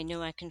I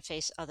know I can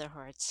face other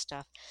hard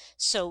stuff.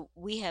 So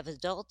we have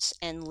adults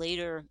and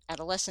later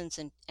adolescents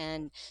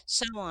and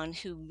so on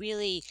who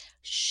really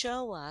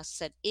show us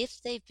that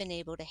if they've been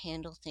able to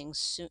handle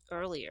things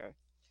earlier,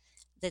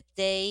 that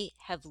they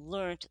have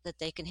learned that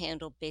they can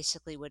handle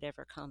basically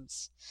whatever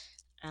comes.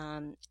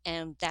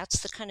 And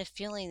that's the kind of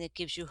feeling that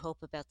gives you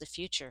hope about the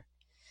future.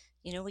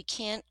 You know, we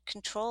can't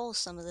control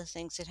some of the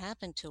things that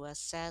happen to us,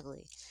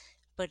 sadly.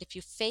 But if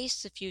you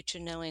face the future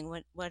knowing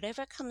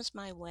whatever comes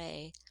my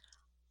way,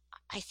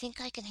 I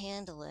think I can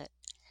handle it.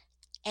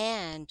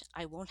 And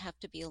I won't have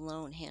to be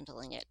alone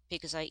handling it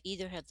because I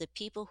either have the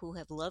people who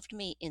have loved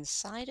me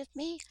inside of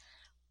me,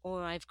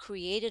 or I've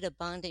created a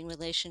bonding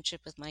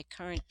relationship with my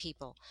current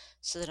people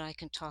so that I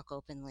can talk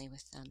openly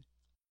with them.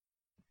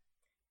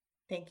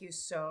 Thank you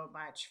so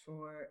much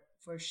for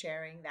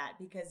sharing that,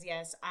 because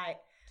yes,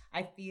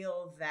 I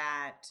feel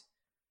that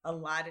a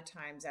lot of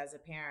times as a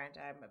parent,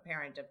 I'm a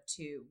parent of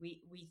two.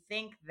 We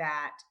think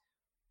that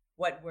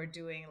what we're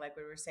doing, like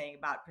we were saying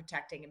about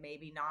protecting and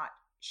maybe not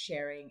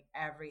sharing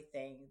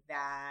everything,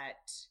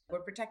 that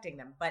we're protecting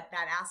them, but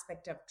that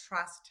aspect of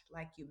trust,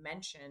 like you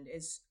mentioned,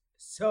 is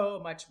so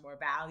much more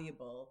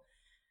valuable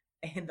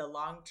in the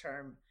long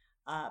term,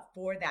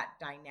 for that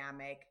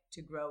dynamic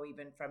to grow,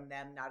 even from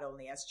them, not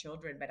only as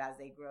children, but as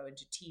they grow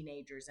into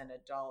teenagers and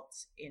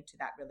adults, into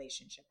that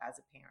relationship as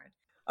a parent.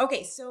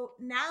 Okay, so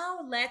now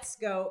let's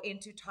go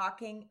into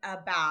talking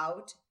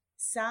about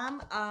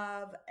some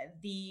of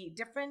the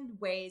different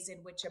ways in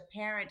which a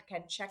parent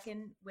can check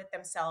in with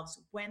themselves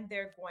when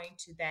they're going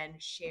to then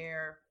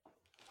share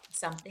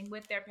something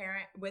with their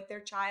parent, with their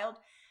child,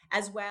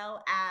 as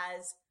well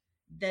as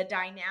the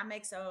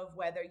dynamics of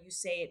whether you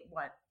say it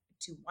what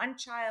to one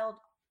child,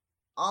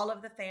 all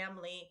of the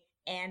family,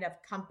 and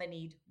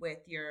accompanied with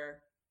your,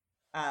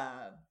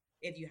 uh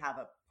if you have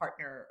a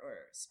partner or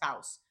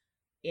spouse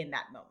in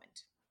that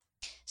moment.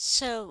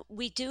 So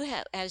we do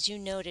have, as you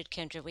noted,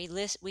 Kendra,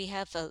 we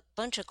have a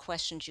bunch of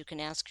questions you can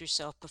ask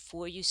yourself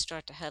before you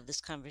start to have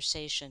this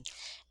conversation.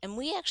 And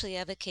we actually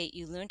advocate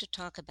you learn to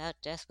talk about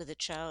death with a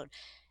child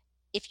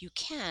if you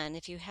can,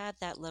 if you have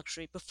that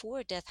luxury,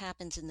 before death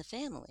happens in the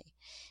family.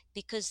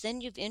 Because then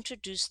you've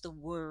introduced the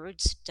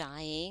words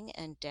dying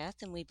and death,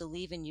 and we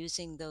believe in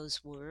using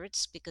those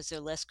words because they're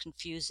less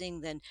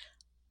confusing than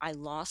I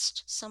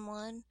lost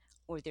someone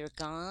or they're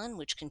gone,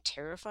 which can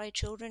terrify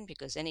children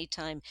because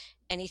anytime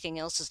anything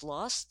else is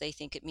lost, they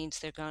think it means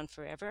they're gone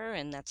forever,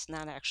 and that's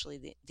not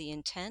actually the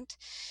intent.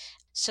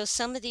 So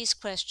some of these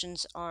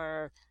questions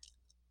are,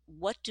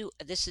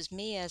 this is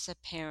me as a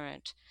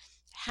parent,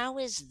 how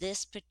is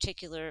this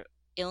particular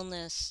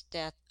illness,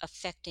 death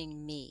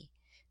affecting me?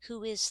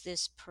 Who is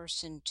this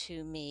person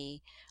to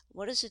me?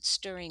 What is it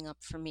stirring up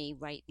for me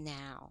right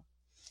now?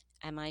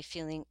 Am I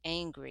feeling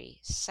angry,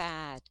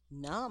 sad,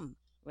 numb,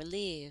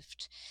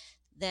 relieved?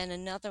 Then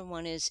another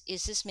one is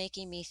this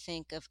making me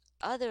think of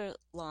other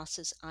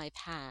losses I've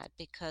had?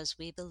 Because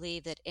we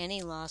believe that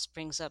any loss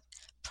brings up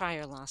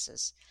prior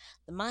losses.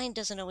 The mind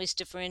doesn't always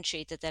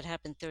differentiate that that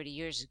happened 30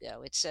 years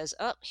ago. It says,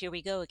 oh, here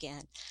we go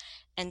again.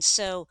 And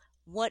so,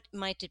 what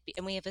might it be?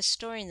 And we have a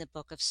story in the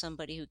book of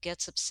somebody who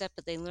gets upset,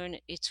 but they learn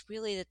it's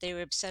really that they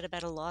were upset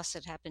about a loss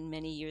that happened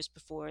many years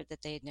before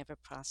that they had never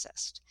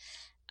processed.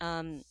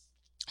 Um,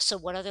 so,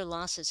 what other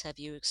losses have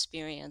you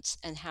experienced,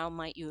 and how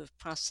might you have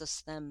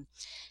processed them?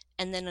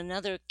 And then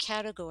another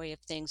category of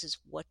things is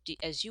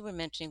as you were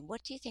mentioning,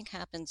 what do you think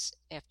happens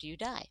after you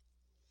die?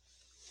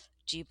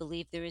 Do you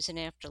believe there is an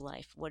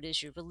afterlife? What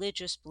is your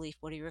religious belief?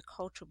 What are your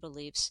cultural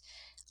beliefs?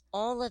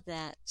 All of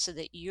that so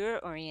that you're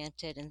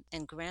oriented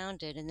and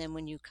grounded. And then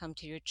when you come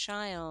to your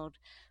child,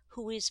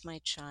 who is my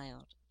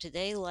child? Do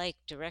they like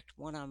direct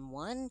one on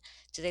one?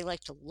 Do they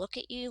like to look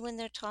at you when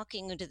they're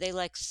talking? Or do they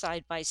like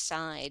side by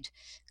side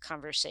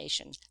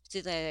conversation?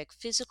 Do they like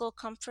physical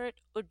comfort?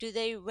 Or would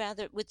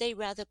they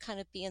rather kind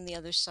of be on the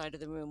other side of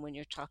the room when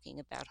you're talking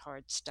about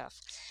hard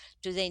stuff?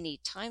 Do they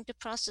need time to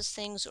process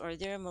things, or are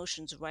their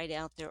emotions right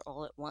out there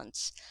all at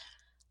once?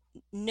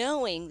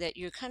 Knowing that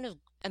you're kind of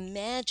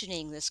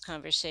imagining this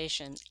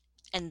conversation,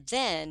 and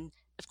then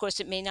of course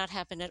it may not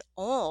happen at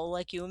all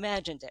like you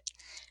imagined it,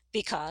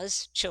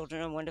 because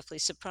children are wonderfully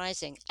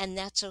surprising, and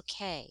that's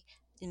okay.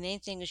 The main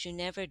thing is you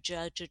never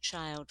judge a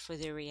child for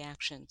their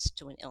reactions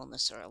to an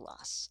illness or a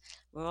loss.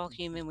 We're all Mm-hmm.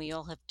 human, we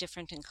all have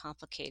different and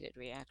complicated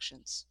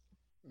reactions.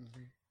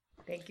 Mm-hmm.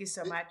 Thank you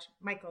so The, much.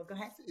 Michael, go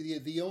ahead.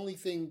 the only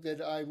thing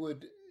that I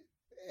would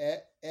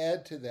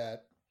add to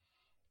that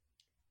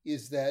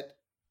is that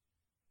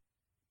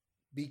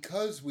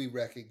because we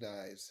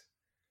recognize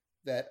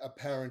that a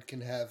parent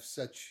can have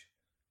such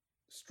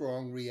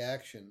strong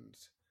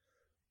reactions,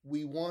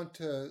 we want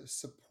to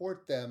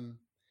support them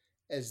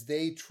as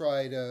they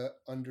try to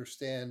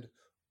understand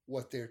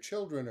what their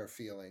children are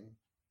feeling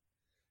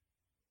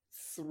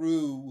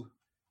through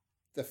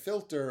the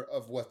filter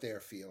of what they're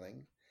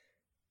feeling.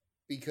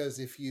 Because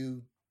if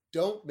you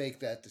don't make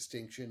that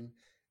distinction,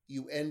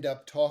 you end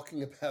up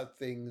talking about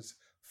things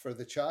for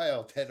the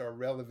child that are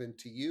relevant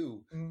to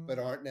you, but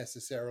Mm. aren't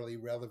necessarily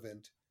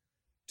relevant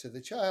to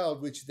the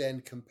child, which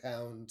then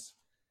compounds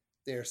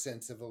their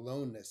sense of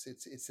aloneness.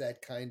 It's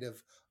that kind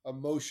of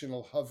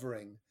emotional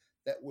hovering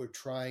that we're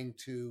trying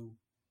to,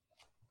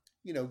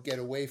 get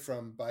away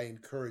from by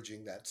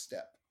encouraging that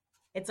step.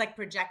 It's like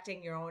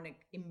projecting your own It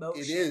is.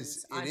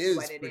 emotions It onto is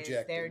what it is they're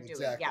projecting,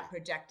 doing. Yeah, exactly.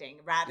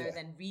 projecting rather Yeah.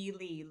 than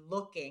really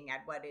looking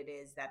at what it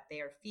is that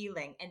they're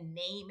feeling and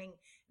naming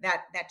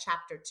that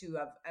chapter two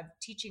of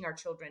teaching our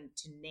children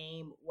to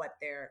name what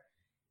they're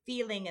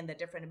feeling and the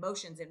different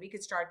emotions. And we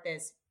could start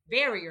this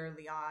very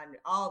early on,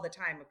 all the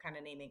time of kind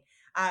of naming.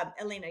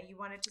 Elena, you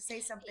wanted to say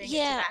something to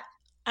Yeah, that?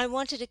 I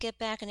wanted to get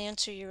back and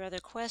answer your other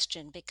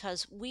question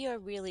because we are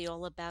really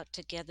all about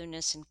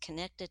togetherness and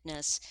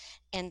connectedness.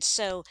 And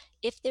so,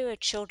 if there are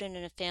children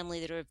in a family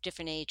that are of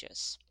different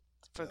ages,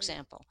 for Oh, yeah.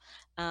 example,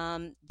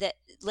 that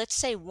let's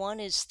say one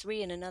is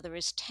 3 and another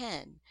is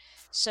 10.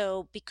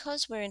 So,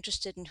 because we're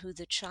interested in who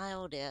the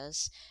child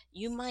is,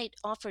 you might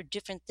offer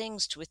different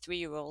things to a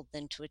 3-year-old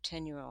than to a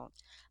 10-year-old.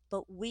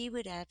 But we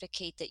would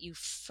advocate that you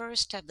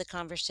first have the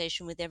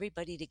conversation with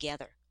everybody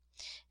together,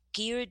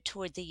 geared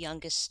toward the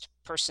youngest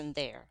person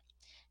there.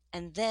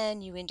 And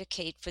then you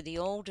indicate for the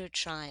older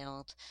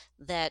child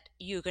that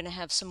you're going to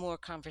have some more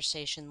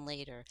conversation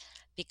later,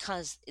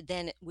 because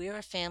then we're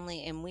a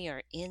family and we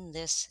are in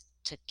this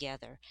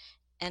together.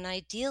 And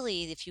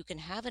ideally, if you can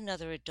have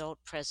another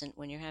adult present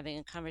when you're having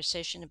a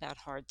conversation about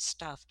hard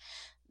stuff,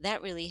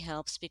 that really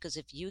helps, because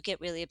if you get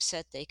really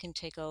upset, they can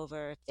take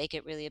over. If they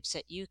get really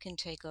upset, you can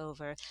take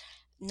over.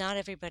 Not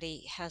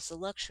everybody has the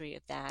luxury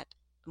of that,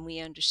 and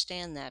we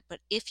understand that. But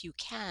if you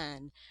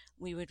can,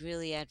 we would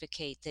really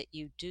advocate that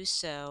you do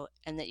so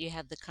and that you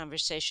have the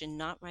conversation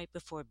not right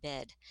before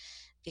bed,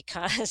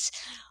 because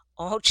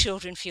all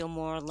children feel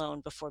more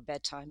alone before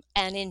bedtime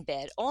and in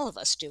bed. All of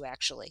us do,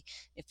 actually.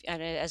 If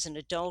and as an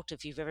adult,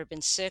 if you've ever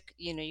been sick,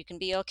 you can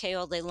be okay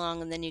all day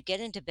long, and then you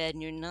get into bed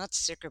and you're not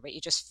sicker, but you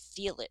just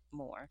feel it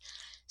more.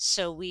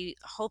 So we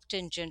hope to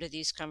engender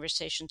these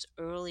conversations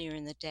earlier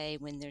in the day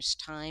when there's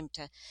time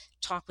to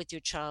talk with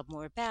your child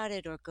more about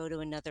it or go to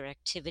another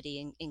activity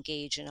and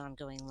engage in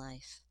ongoing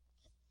life.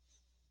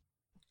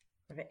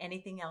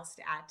 Anything else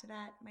to add to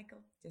that,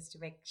 Michael? Just to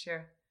make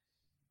sure.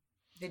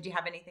 Did you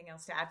have anything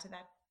else to add to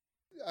that?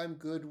 I'm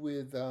good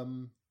with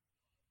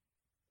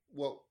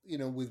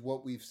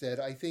what we've said.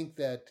 I think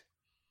that,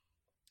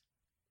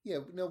 yeah,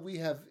 no, we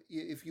have.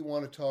 If you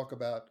want to talk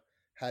about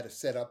how to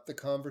set up the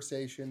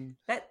conversation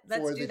Let's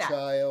for do the that.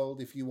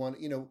 child, if you want,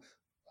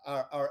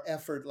 our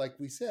effort, like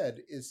we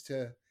said, is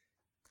to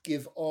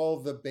give all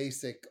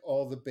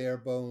the bare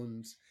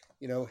bones,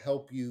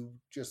 help you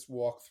just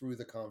walk through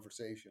the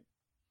conversation.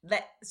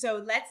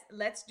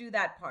 Let's do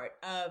that part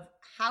of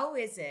how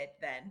is it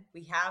then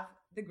we have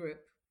the group,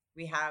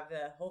 we have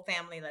the whole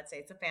family, let's say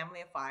it's a family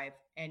of five,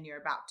 and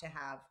you're about to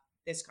have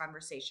this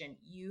conversation.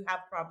 You have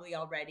probably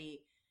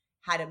already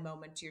had a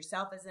moment to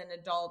yourself as an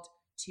adult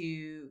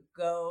to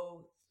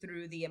go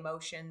through the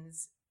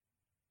emotions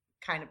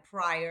kind of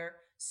prior,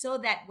 so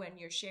that when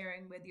you're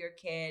sharing with your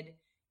kid,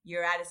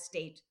 you're at a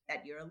state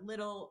that you're a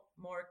little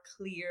more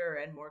clear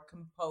and more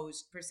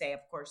composed per se.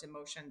 Of course,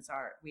 emotions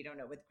are, we don't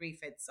know, with grief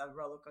it's a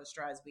roller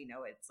coaster, as we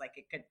know. It's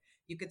like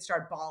you could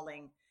start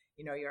bawling,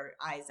 your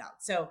eyes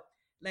out. So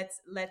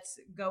let's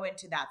go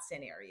into that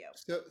scenario.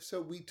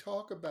 So we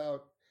talk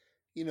about,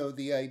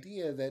 the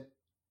idea that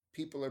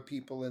people are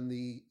people, and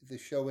the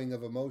showing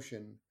of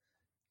emotion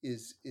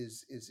is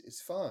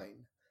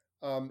fine.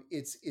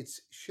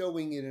 It's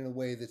showing it in a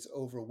way that's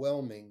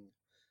overwhelming,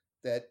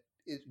 that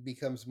it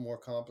becomes more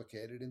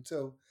complicated. And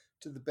so,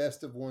 to the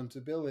best of one's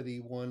ability,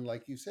 one,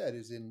 like you said,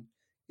 is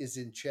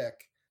in check.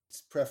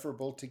 It's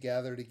preferable to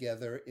gather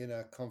together in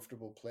a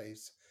comfortable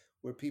place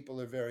where people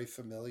are very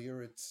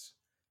familiar. It's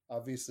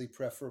obviously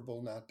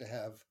preferable not to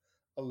have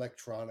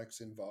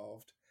electronics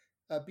involved,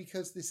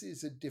 because this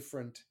is a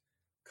different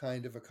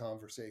kind of a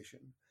conversation.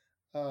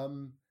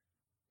 Um,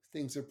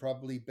 Things are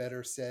probably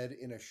better said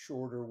in a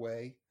shorter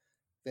way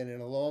than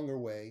in a longer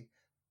way.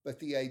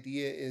 But the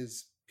idea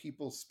is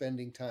people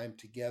spending time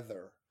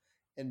together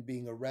and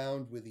being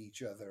around with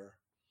each other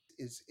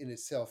is in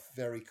itself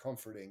very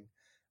comforting.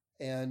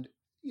 And,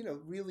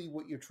 really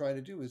what you're trying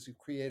to do is you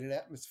create an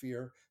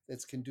atmosphere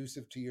that's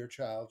conducive to your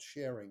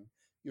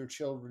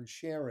children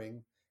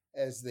sharing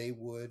as they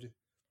would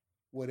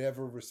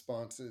whatever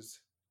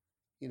responses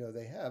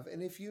they have.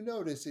 And if you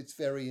notice, it's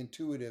very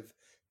intuitive.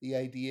 The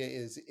idea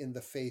is, in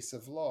the face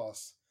of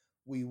loss,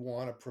 we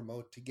want to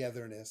promote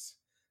togetherness,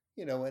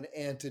 an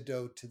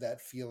antidote to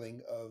that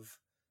feeling of,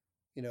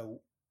 you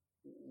know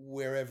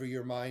wherever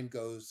your mind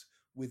goes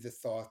with the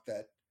thought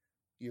that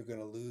you're going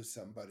to lose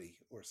somebody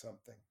or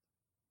something.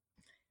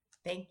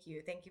 Thank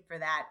you. Thank you for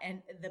that.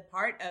 And the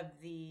part of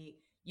the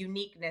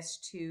uniqueness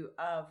too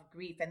of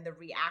grief and the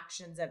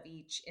reactions of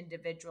each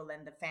individual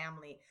and the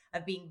family,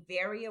 of being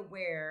very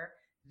aware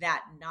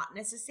that not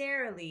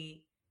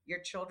necessarily your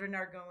children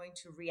are going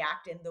to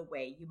react in the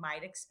way you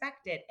might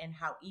expect it, and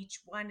how each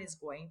one is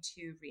going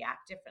to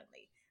react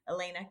differently.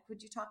 Elena,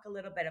 could you talk a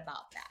little bit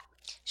about that?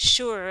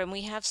 Sure, and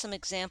we have some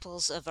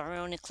examples of our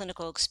own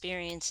clinical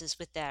experiences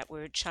with that,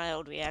 where a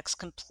child reacts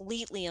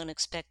completely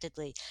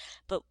unexpectedly.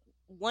 But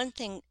one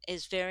thing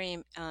is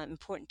very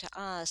important to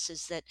us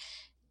is that,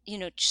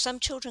 some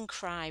children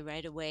cry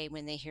right away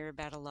when they hear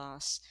about a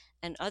loss,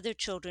 and other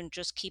children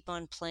just keep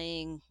on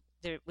playing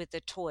with the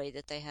toy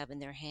that they have in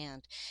their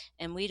hand.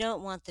 And we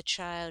don't want the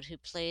child who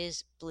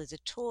plays with a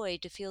toy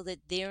to feel that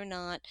they're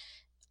not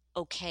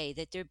okay,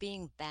 that they're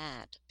being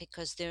bad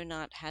because they're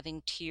not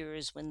having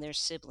tears when their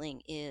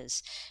sibling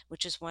is,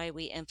 which is why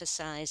we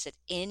emphasize that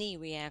any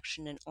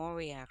reaction and all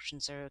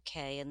reactions are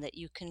okay, and that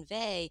you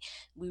convey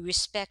we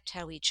respect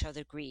how each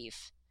other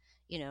grieve.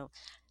 You know,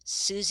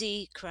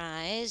 Susie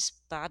cries,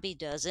 Bobby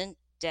doesn't.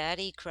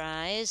 Daddy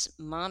cries,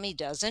 mommy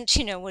doesn't,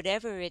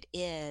 whatever it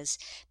is,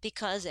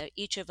 because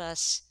each of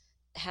us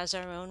has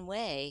our own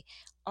way.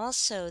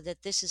 Also,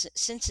 that this is,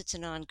 since it's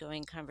an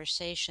ongoing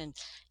conversation,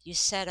 you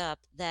set up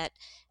that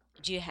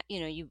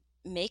you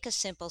make a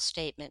simple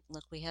statement.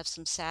 Look, we have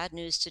some sad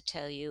news to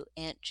tell you.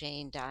 Aunt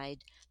Jane died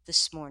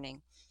this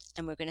morning,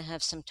 and we're going to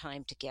have some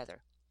time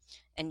together.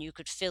 And you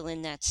could fill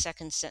in that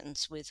second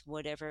sentence with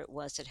whatever it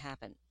was that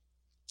happened.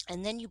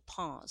 And then you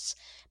pause,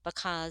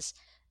 because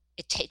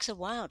it takes a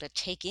while to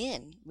take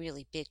in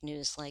really big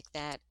news like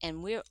that.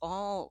 And we're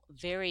all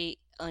very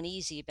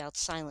uneasy about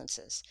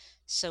silences.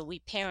 So we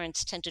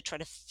parents tend to try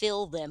to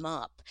fill them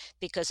up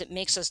because it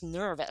makes us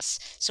nervous.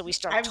 So we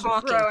start I'm the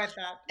talking. pro at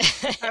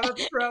that. I'm a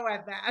pro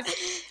at that.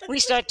 We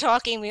start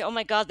talking. Oh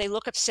my God, they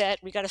look upset.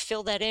 We got to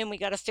fill that in. We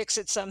got to fix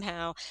it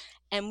somehow.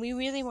 And we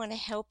really want to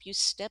help you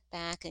step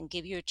back and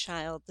give your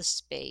child the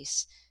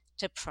space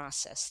to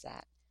process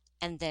that.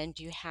 And then,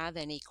 do you have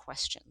any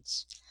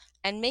questions?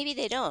 And maybe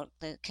they don't.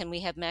 Can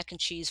we have mac and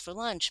cheese for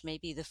lunch?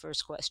 Maybe the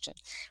first question.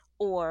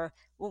 Or,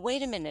 well,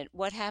 wait a minute,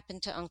 what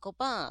happened to Uncle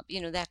Bob?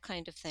 That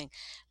kind of thing.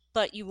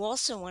 But you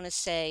also want to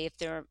say, if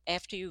there,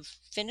 after you've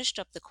finished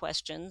up the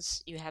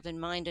questions, you have in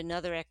mind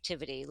another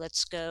activity.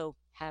 Let's go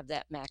have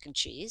that mac and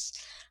cheese.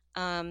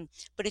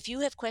 But if you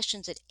have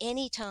questions at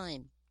any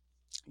time,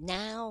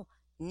 now,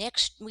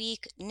 next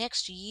week,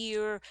 next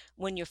year,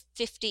 when you're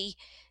 50,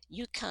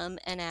 you come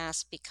and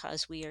ask,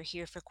 because we are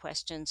here for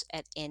questions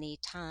at any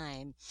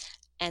time.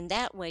 And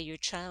that way, your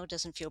child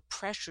doesn't feel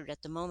pressured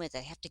at the moment.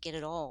 They have to get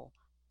it all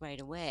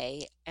right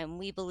away. And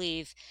we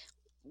believe,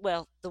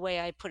 well, the way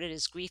I put it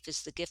is, grief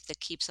is the gift that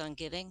keeps on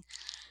giving,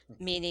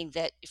 meaning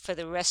that for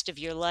the rest of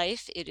your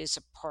life, it is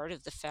a part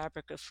of the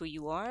fabric of who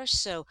you are.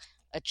 So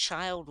a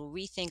child will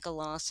rethink a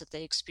loss that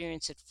they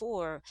experience at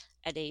 4,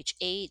 at age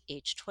 8,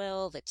 age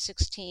 12, at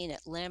 16,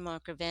 at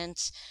landmark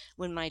events.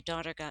 When my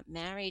daughter got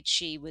married,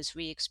 she was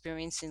re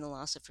experiencing the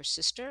loss of her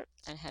sister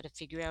and had to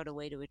figure out a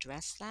way to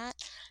address that,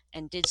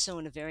 and did so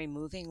in a very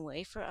moving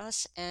way for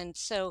us. And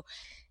so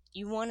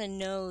you want to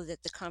know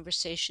that the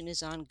conversation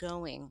is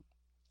ongoing,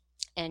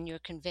 and you're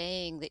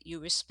conveying that you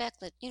respect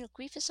that,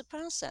 grief is a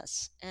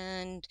process,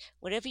 and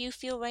whatever you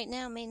feel right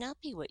now may not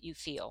be what you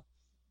feel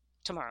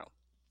tomorrow.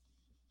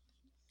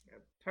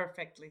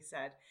 Perfectly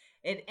said.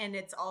 And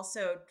it's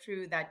also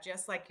true that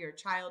just like your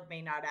child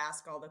may not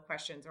ask all the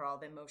questions or all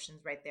the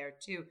emotions right there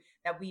too,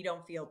 that we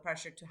don't feel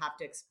pressure to have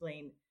to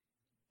explain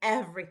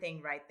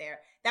everything right there.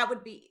 That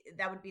would be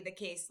the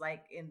case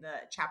like in the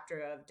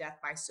chapter of death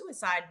by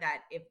suicide,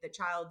 that if the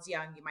child's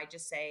young, you might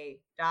just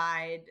say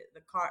died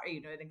the car,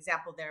 an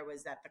example there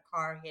was that the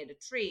car hit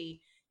a tree.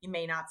 You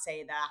may not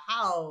say the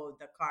how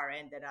the car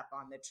ended up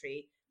on the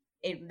tree.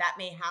 That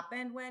may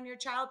happen when your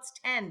child's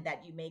 10,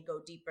 that you may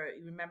go deeper.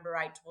 Remember,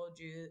 I told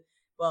you,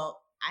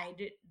 well, I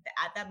did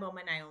at that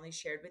moment, I only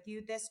shared with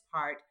you this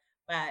part,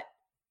 but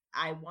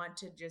I want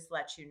to just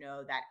let you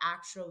know that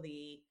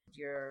actually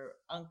your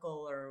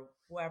uncle or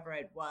whoever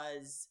it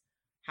was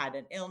had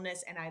an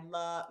illness. And I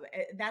love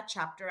that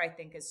chapter. I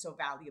think is so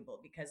valuable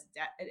because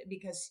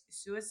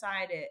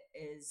suicide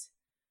is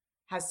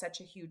has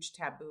such a huge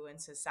taboo in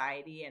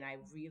society, and I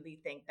really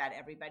think that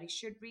everybody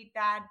should read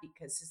that,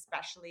 because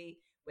especially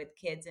with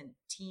kids and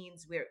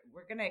teens, we're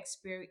going to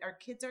experience, our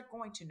kids are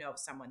going to know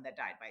someone that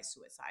died by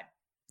suicide.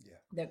 Yeah.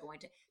 They're going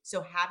to,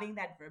 so having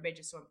that verbiage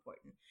is so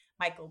important.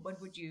 Michael, what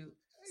would you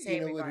You say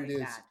know what it regarding is?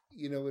 that?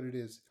 You know what it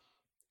is?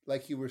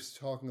 Like you were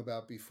talking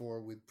about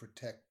before with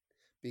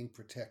being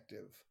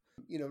protective.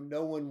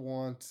 No one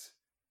wants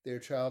their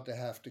child to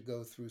have to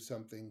go through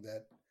something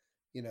that,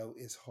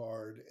 is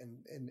hard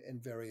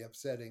and very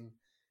upsetting.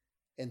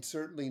 And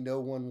certainly no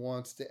one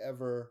wants to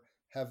ever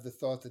have the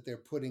thought that they're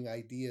putting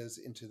ideas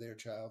into their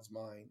child's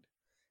mind.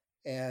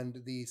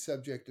 And the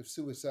subject of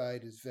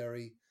suicide is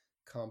very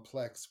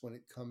complex when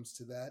it comes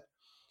to that.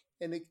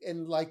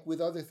 And like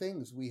with other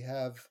things, we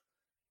have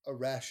a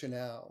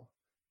rationale.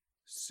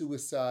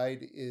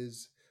 Suicide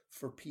is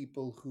for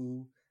people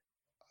who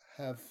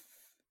have,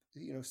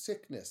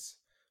 sickness,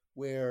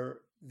 where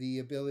the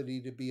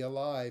ability to be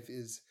alive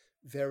is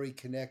very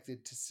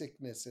connected to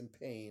sickness and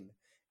pain,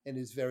 and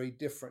is very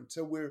different.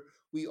 So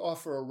we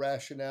offer a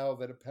rationale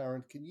that a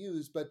parent can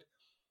use, but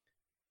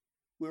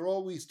we're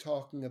always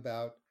talking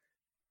about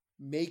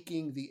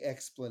making the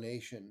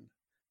explanation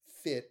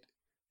fit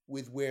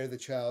with where the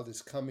child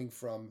is coming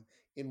from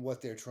in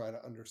what they're trying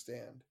to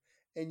understand.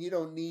 And you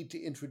don't need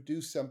to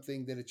introduce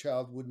something that a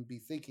child wouldn't be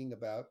thinking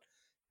about,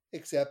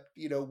 except,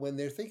 when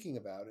they're thinking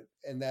about it.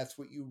 And that's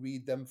what you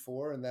read them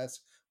for, and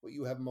that's what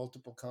you have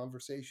multiple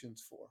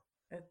conversations for.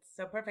 It's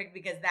so perfect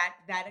because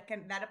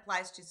that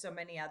applies to so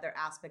many other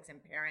aspects in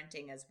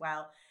parenting as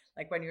well.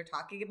 Like when you're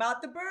talking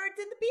about the birds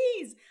and the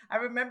bees. I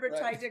remember Right.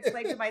 trying to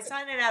explain to my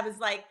son, and I was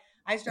like,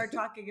 I start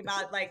talking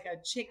about like a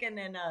chicken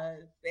and a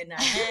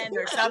hen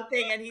or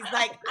something, and he's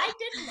like, I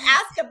didn't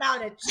ask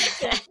about a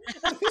chicken.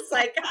 I was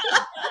like,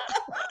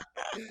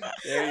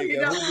 There you you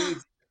go. know,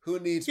 Who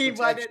needs he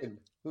wanted, protection?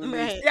 Who needs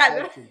Right. yeah,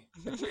 protection?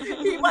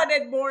 he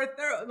wanted more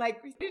thorough.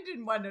 Like he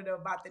didn't want to know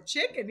about the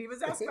chicken. He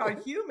was asking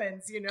about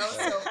humans, Right.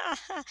 So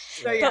Right.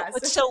 But yeah. So,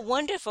 what's so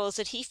wonderful is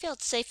that he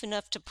felt safe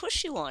enough to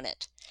push you on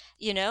it.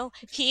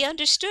 He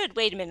understood,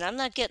 wait a minute, I'm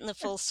not getting the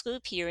full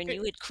scoop here. And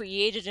you had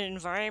created an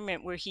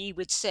environment where he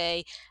would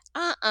say,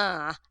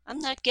 I'm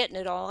not getting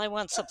it all. I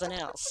want something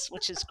else,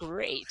 which is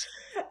great.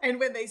 and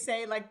when they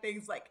say like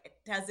things like it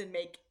doesn't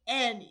make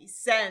any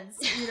sense,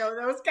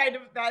 those kind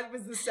of, that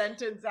was the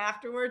sentence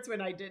afterwards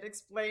when I did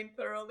explain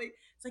thoroughly.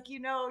 It's like,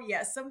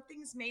 yes, some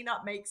things may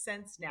not make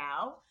sense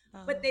now,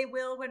 but Oh, they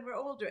will when we're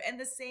older. And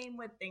the same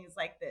with things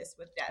like this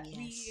with death.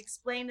 We yes.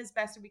 explain as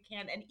best as we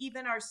can, and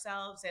even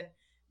ourselves, and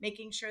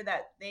making sure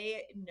that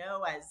they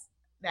know as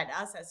that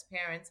us as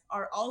parents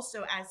are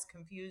also as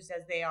confused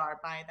as they are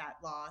by that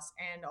loss,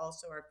 and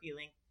also are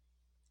feeling,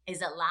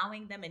 is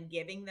allowing them and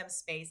giving them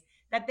space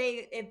that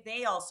they, if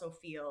they also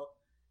feel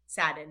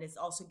saddened, is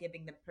also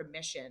giving them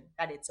permission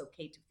that it's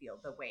okay to feel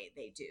the way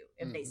they do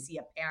if they Hmm. see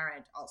a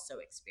parent also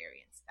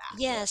experience that.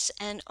 Right. Yes,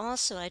 and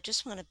also I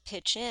just want to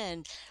pitch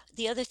in.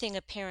 The other thing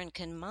a parent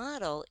can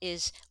model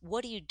is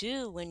what do you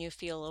do when you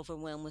feel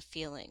overwhelmed with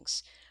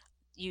feelings?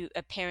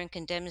 A parent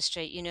can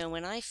demonstrate,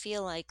 when I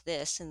feel like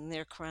this and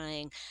they're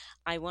crying,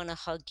 I want to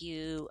hug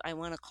you, I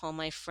want to call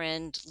my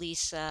friend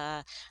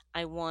Lisa,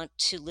 I want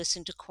to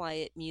listen to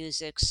quiet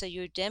music. So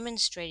you're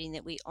demonstrating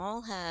that we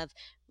all have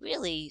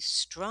really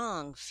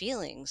strong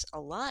feelings a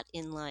lot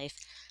in life,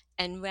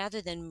 and rather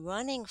than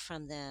running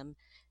from them,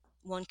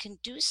 one can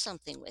do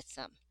something with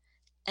them.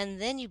 And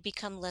then you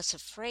become less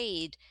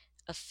afraid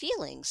of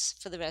feelings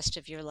for the rest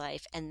of your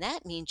life, and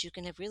that means you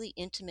can have really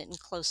intimate and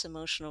close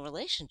emotional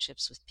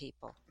relationships with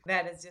people.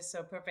 That is just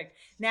so perfect.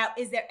 Now,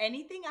 is there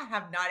anything I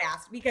have not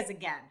asked? Because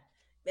again,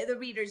 the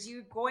readers,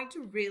 you're going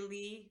to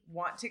really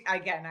want to.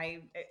 Again,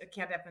 I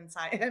can't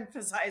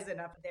emphasize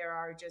enough. There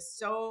are just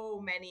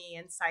so many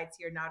insights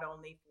here, not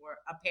only for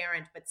a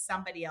parent, but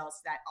somebody else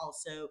that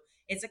also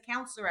is a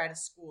counselor at a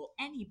school.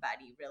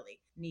 Anybody really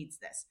needs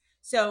this.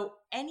 So,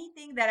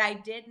 anything that I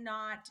did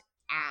not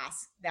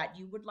ask that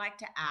you would like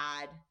to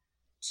add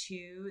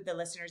to the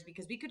listeners,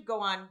 because we could go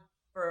on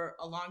for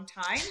a long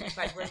time,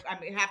 but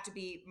we have to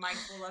be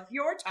mindful of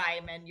your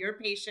time and your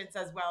patience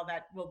as well,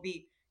 that will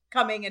be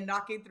coming and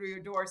knocking through your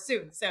door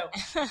soon. So,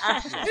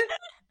 uh,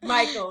 Yeah.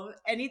 Michael,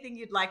 anything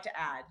you'd like to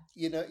add?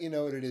 You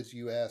know what it is.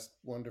 You asked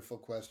wonderful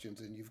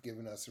questions, and you've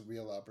given us a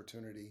real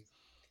opportunity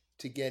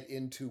to get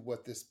into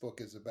what this book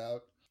is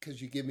about.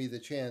 Because you give me the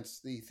chance.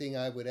 The thing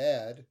I would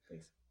add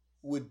Please.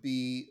 would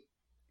be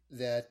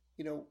that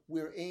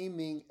we're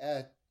aiming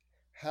at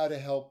how to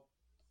help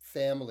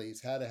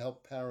families, how to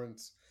help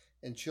parents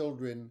and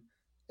children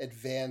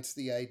advance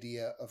the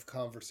idea of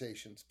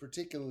conversations,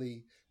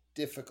 particularly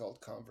difficult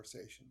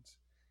conversations.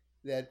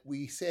 That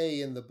we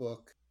say in the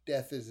book,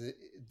 death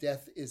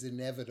is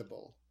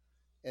inevitable,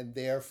 and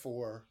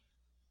therefore,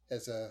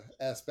 as a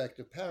aspect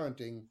of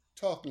parenting,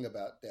 talking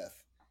about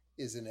death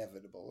is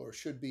inevitable or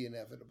should be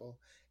inevitable,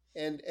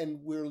 and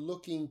we're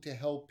looking to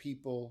help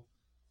people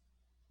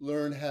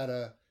learn how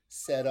to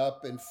set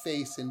up and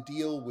face and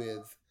deal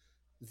with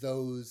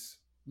those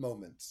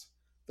moments,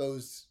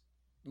 those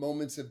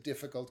moments of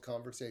difficult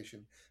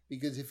conversation.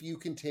 Because if you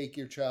can take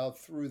your child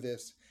through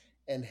this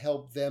and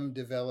help them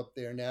develop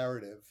their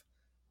narrative,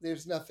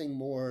 there's nothing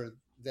more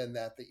than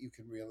that you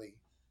can really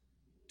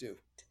do.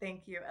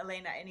 Thank you,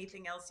 Elena.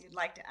 Anything else you'd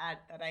like to add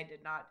that I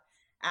did not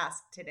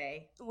ask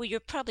today? Well, you're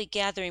probably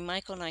gathering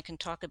Michael and I can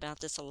talk about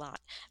this a lot,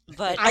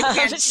 but I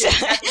can so, too.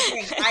 That's the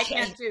thing. I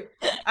can okay, too.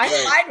 I'm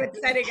Right. fine with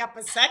setting up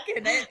a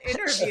second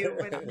interview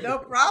with no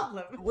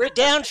problem. we're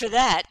down for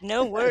that.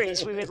 No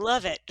worries, we would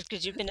love it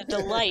because you've been a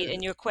delight,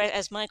 and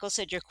as Michael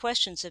said, your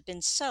questions have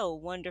been so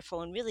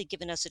wonderful and really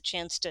given us a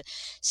chance to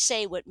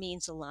say what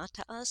means a lot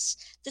to us.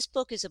 This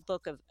book is a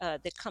book of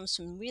that comes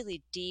from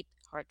really deep,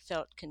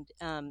 heartfelt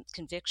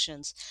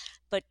convictions.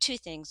 But two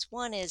things: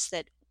 one is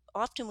that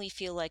often we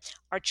feel like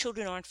our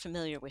children aren't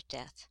familiar with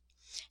death.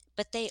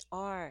 But they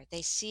are.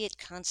 They see it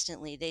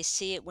constantly. They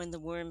see it when the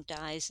worm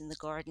dies in the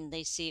garden.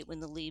 They see it when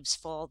the leaves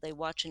fall. They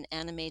watch an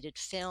animated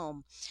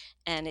film,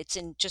 and it's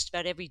in just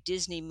about every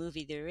Disney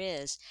movie there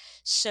is,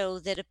 so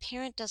that a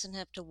parent doesn't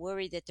have to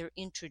worry that they're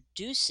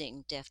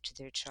introducing deaf to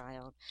their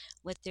child.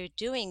 What they're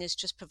doing is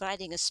just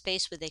providing a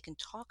space where they can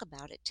talk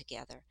about it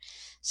together.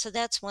 So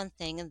that's one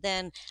thing. And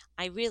then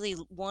I really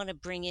want to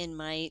bring in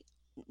my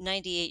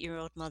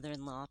 98-year-old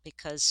mother-in-law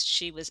because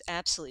she was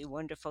absolutely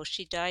wonderful.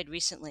 She died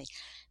recently,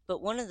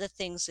 but one of the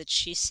things that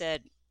she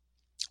said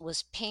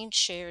was pain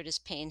shared is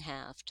pain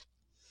halved.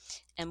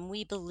 And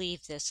we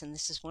believe this, and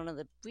this is one of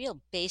the real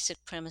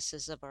basic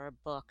premises of our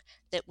book,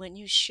 that when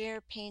you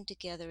share pain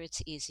together,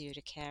 it's easier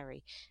to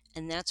carry.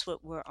 And that's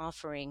what we're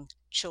offering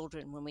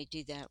children when we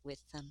do that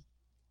with them.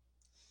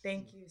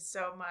 Thank you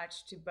so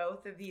much to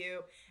both of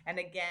you. And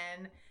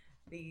again,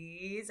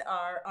 these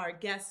are our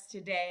guests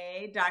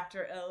today,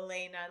 Dr.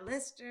 Elena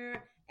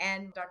Lister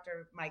and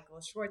Dr. Michael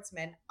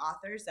Schwartzman,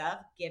 authors of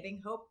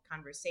Giving Hope: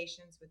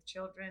 Conversations with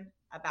Children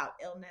About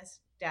Illness,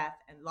 Death,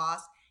 and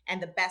Loss.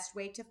 And the best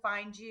way to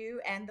find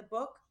you and the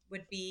book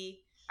would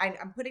be,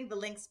 I'm putting the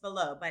links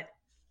below, but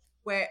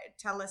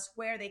tell us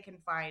where they can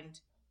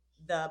find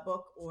the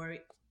book or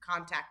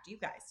contact you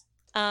guys.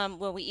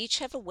 Well, we each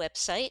have a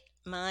website.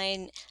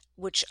 Mine,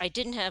 which I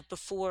didn't have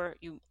before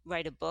you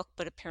write a book,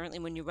 but apparently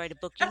when you write a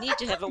book, you need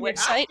to have a You have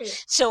website. to.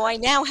 So I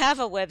now have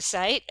a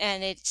website,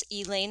 and it's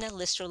Elena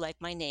Lister, like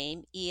my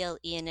name,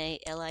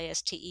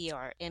 ELENALISTER,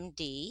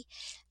 MD,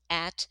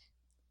 at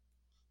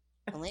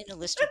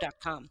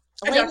ElenaLister.com.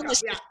 .com,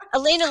 yeah.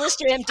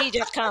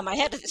 ElenaListerMD.com. I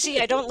had to see,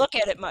 I don't look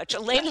at it much.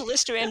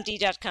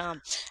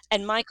 ElenaListerMD.com.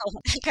 And Michael,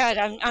 God,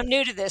 I'm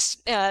new to this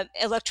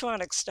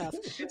electronic stuff.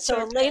 It's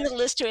So okay.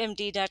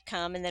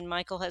 ElenaListerMD.com. And then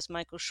Michael has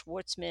Michael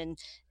Schwartzman,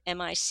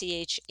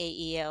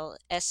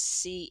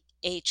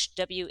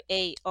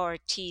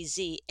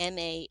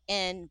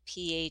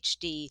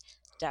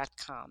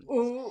 MichaelSchwartzmanPhD.com.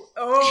 Ooh,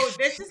 oh,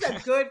 this is a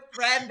good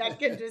friend that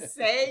can just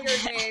say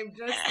your name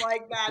just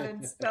like that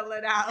and spell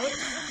it out.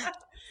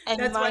 And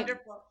That's my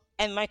wonderful.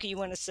 and Michael, you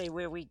want to say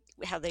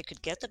how they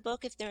could get the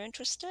book if they're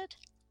interested?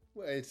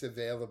 Well, it's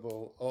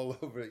available all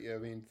over. I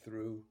mean,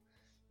 through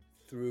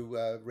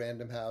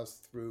Random House,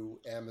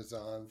 through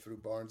Amazon, through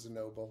Barnes and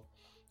Noble.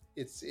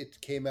 It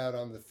came out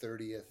on the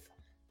 30th,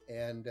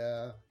 and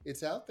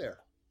it's out there.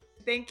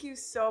 Thank you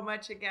so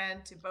much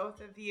again to both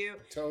of you.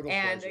 Total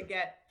And pleasure.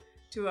 again,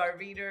 to our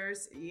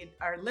readers,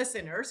 our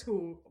listeners,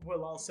 who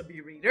will also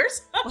be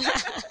readers.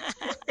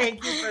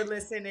 Thank you for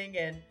listening,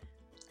 and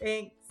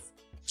thanks.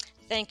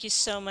 Thank you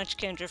so much,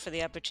 Kendra, for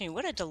the opportunity.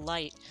 What a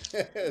delight.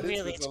 This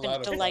Really, was it's a been a lot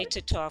of fun. delight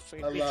to talk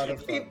with A lot you.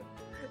 of fun.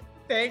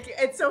 Thank you.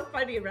 It's so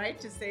funny, right,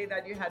 to say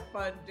that you had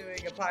fun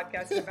doing a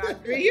podcast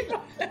about grief.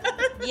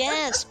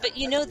 Yes, but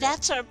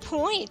that's our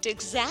point.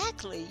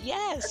 Exactly.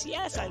 Yes,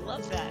 I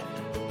love that.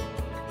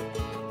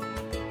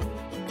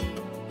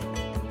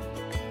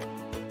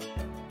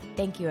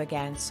 Thank you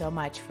again so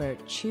much for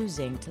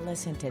choosing to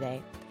listen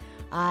today.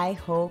 I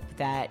hope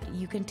that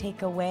you can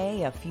take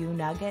away a few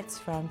nuggets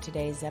from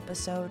today's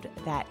episode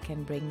that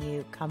can bring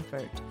you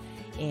comfort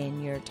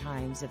in your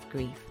times of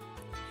grief.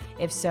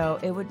 If so,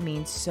 it would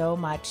mean so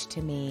much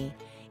to me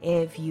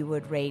if you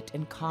would rate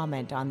and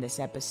comment on this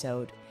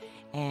episode.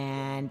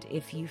 And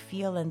if you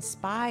feel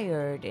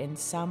inspired in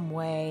some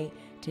way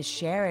to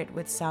share it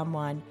with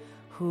someone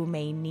who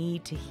may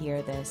need to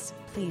hear this,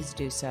 please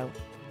do so.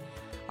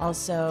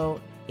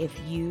 Also, if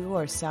you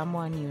or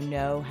someone you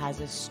know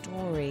has a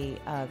story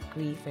of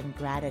grief and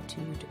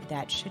gratitude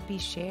that should be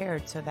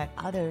shared so that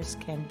others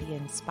can be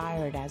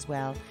inspired as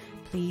well,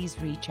 please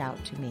reach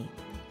out to me.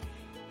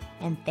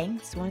 And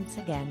thanks once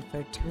again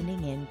for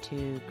tuning in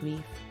to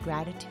Grief,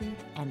 Gratitude,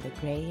 and the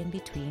Gray in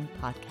Between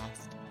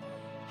podcast.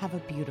 Have a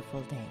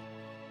beautiful day.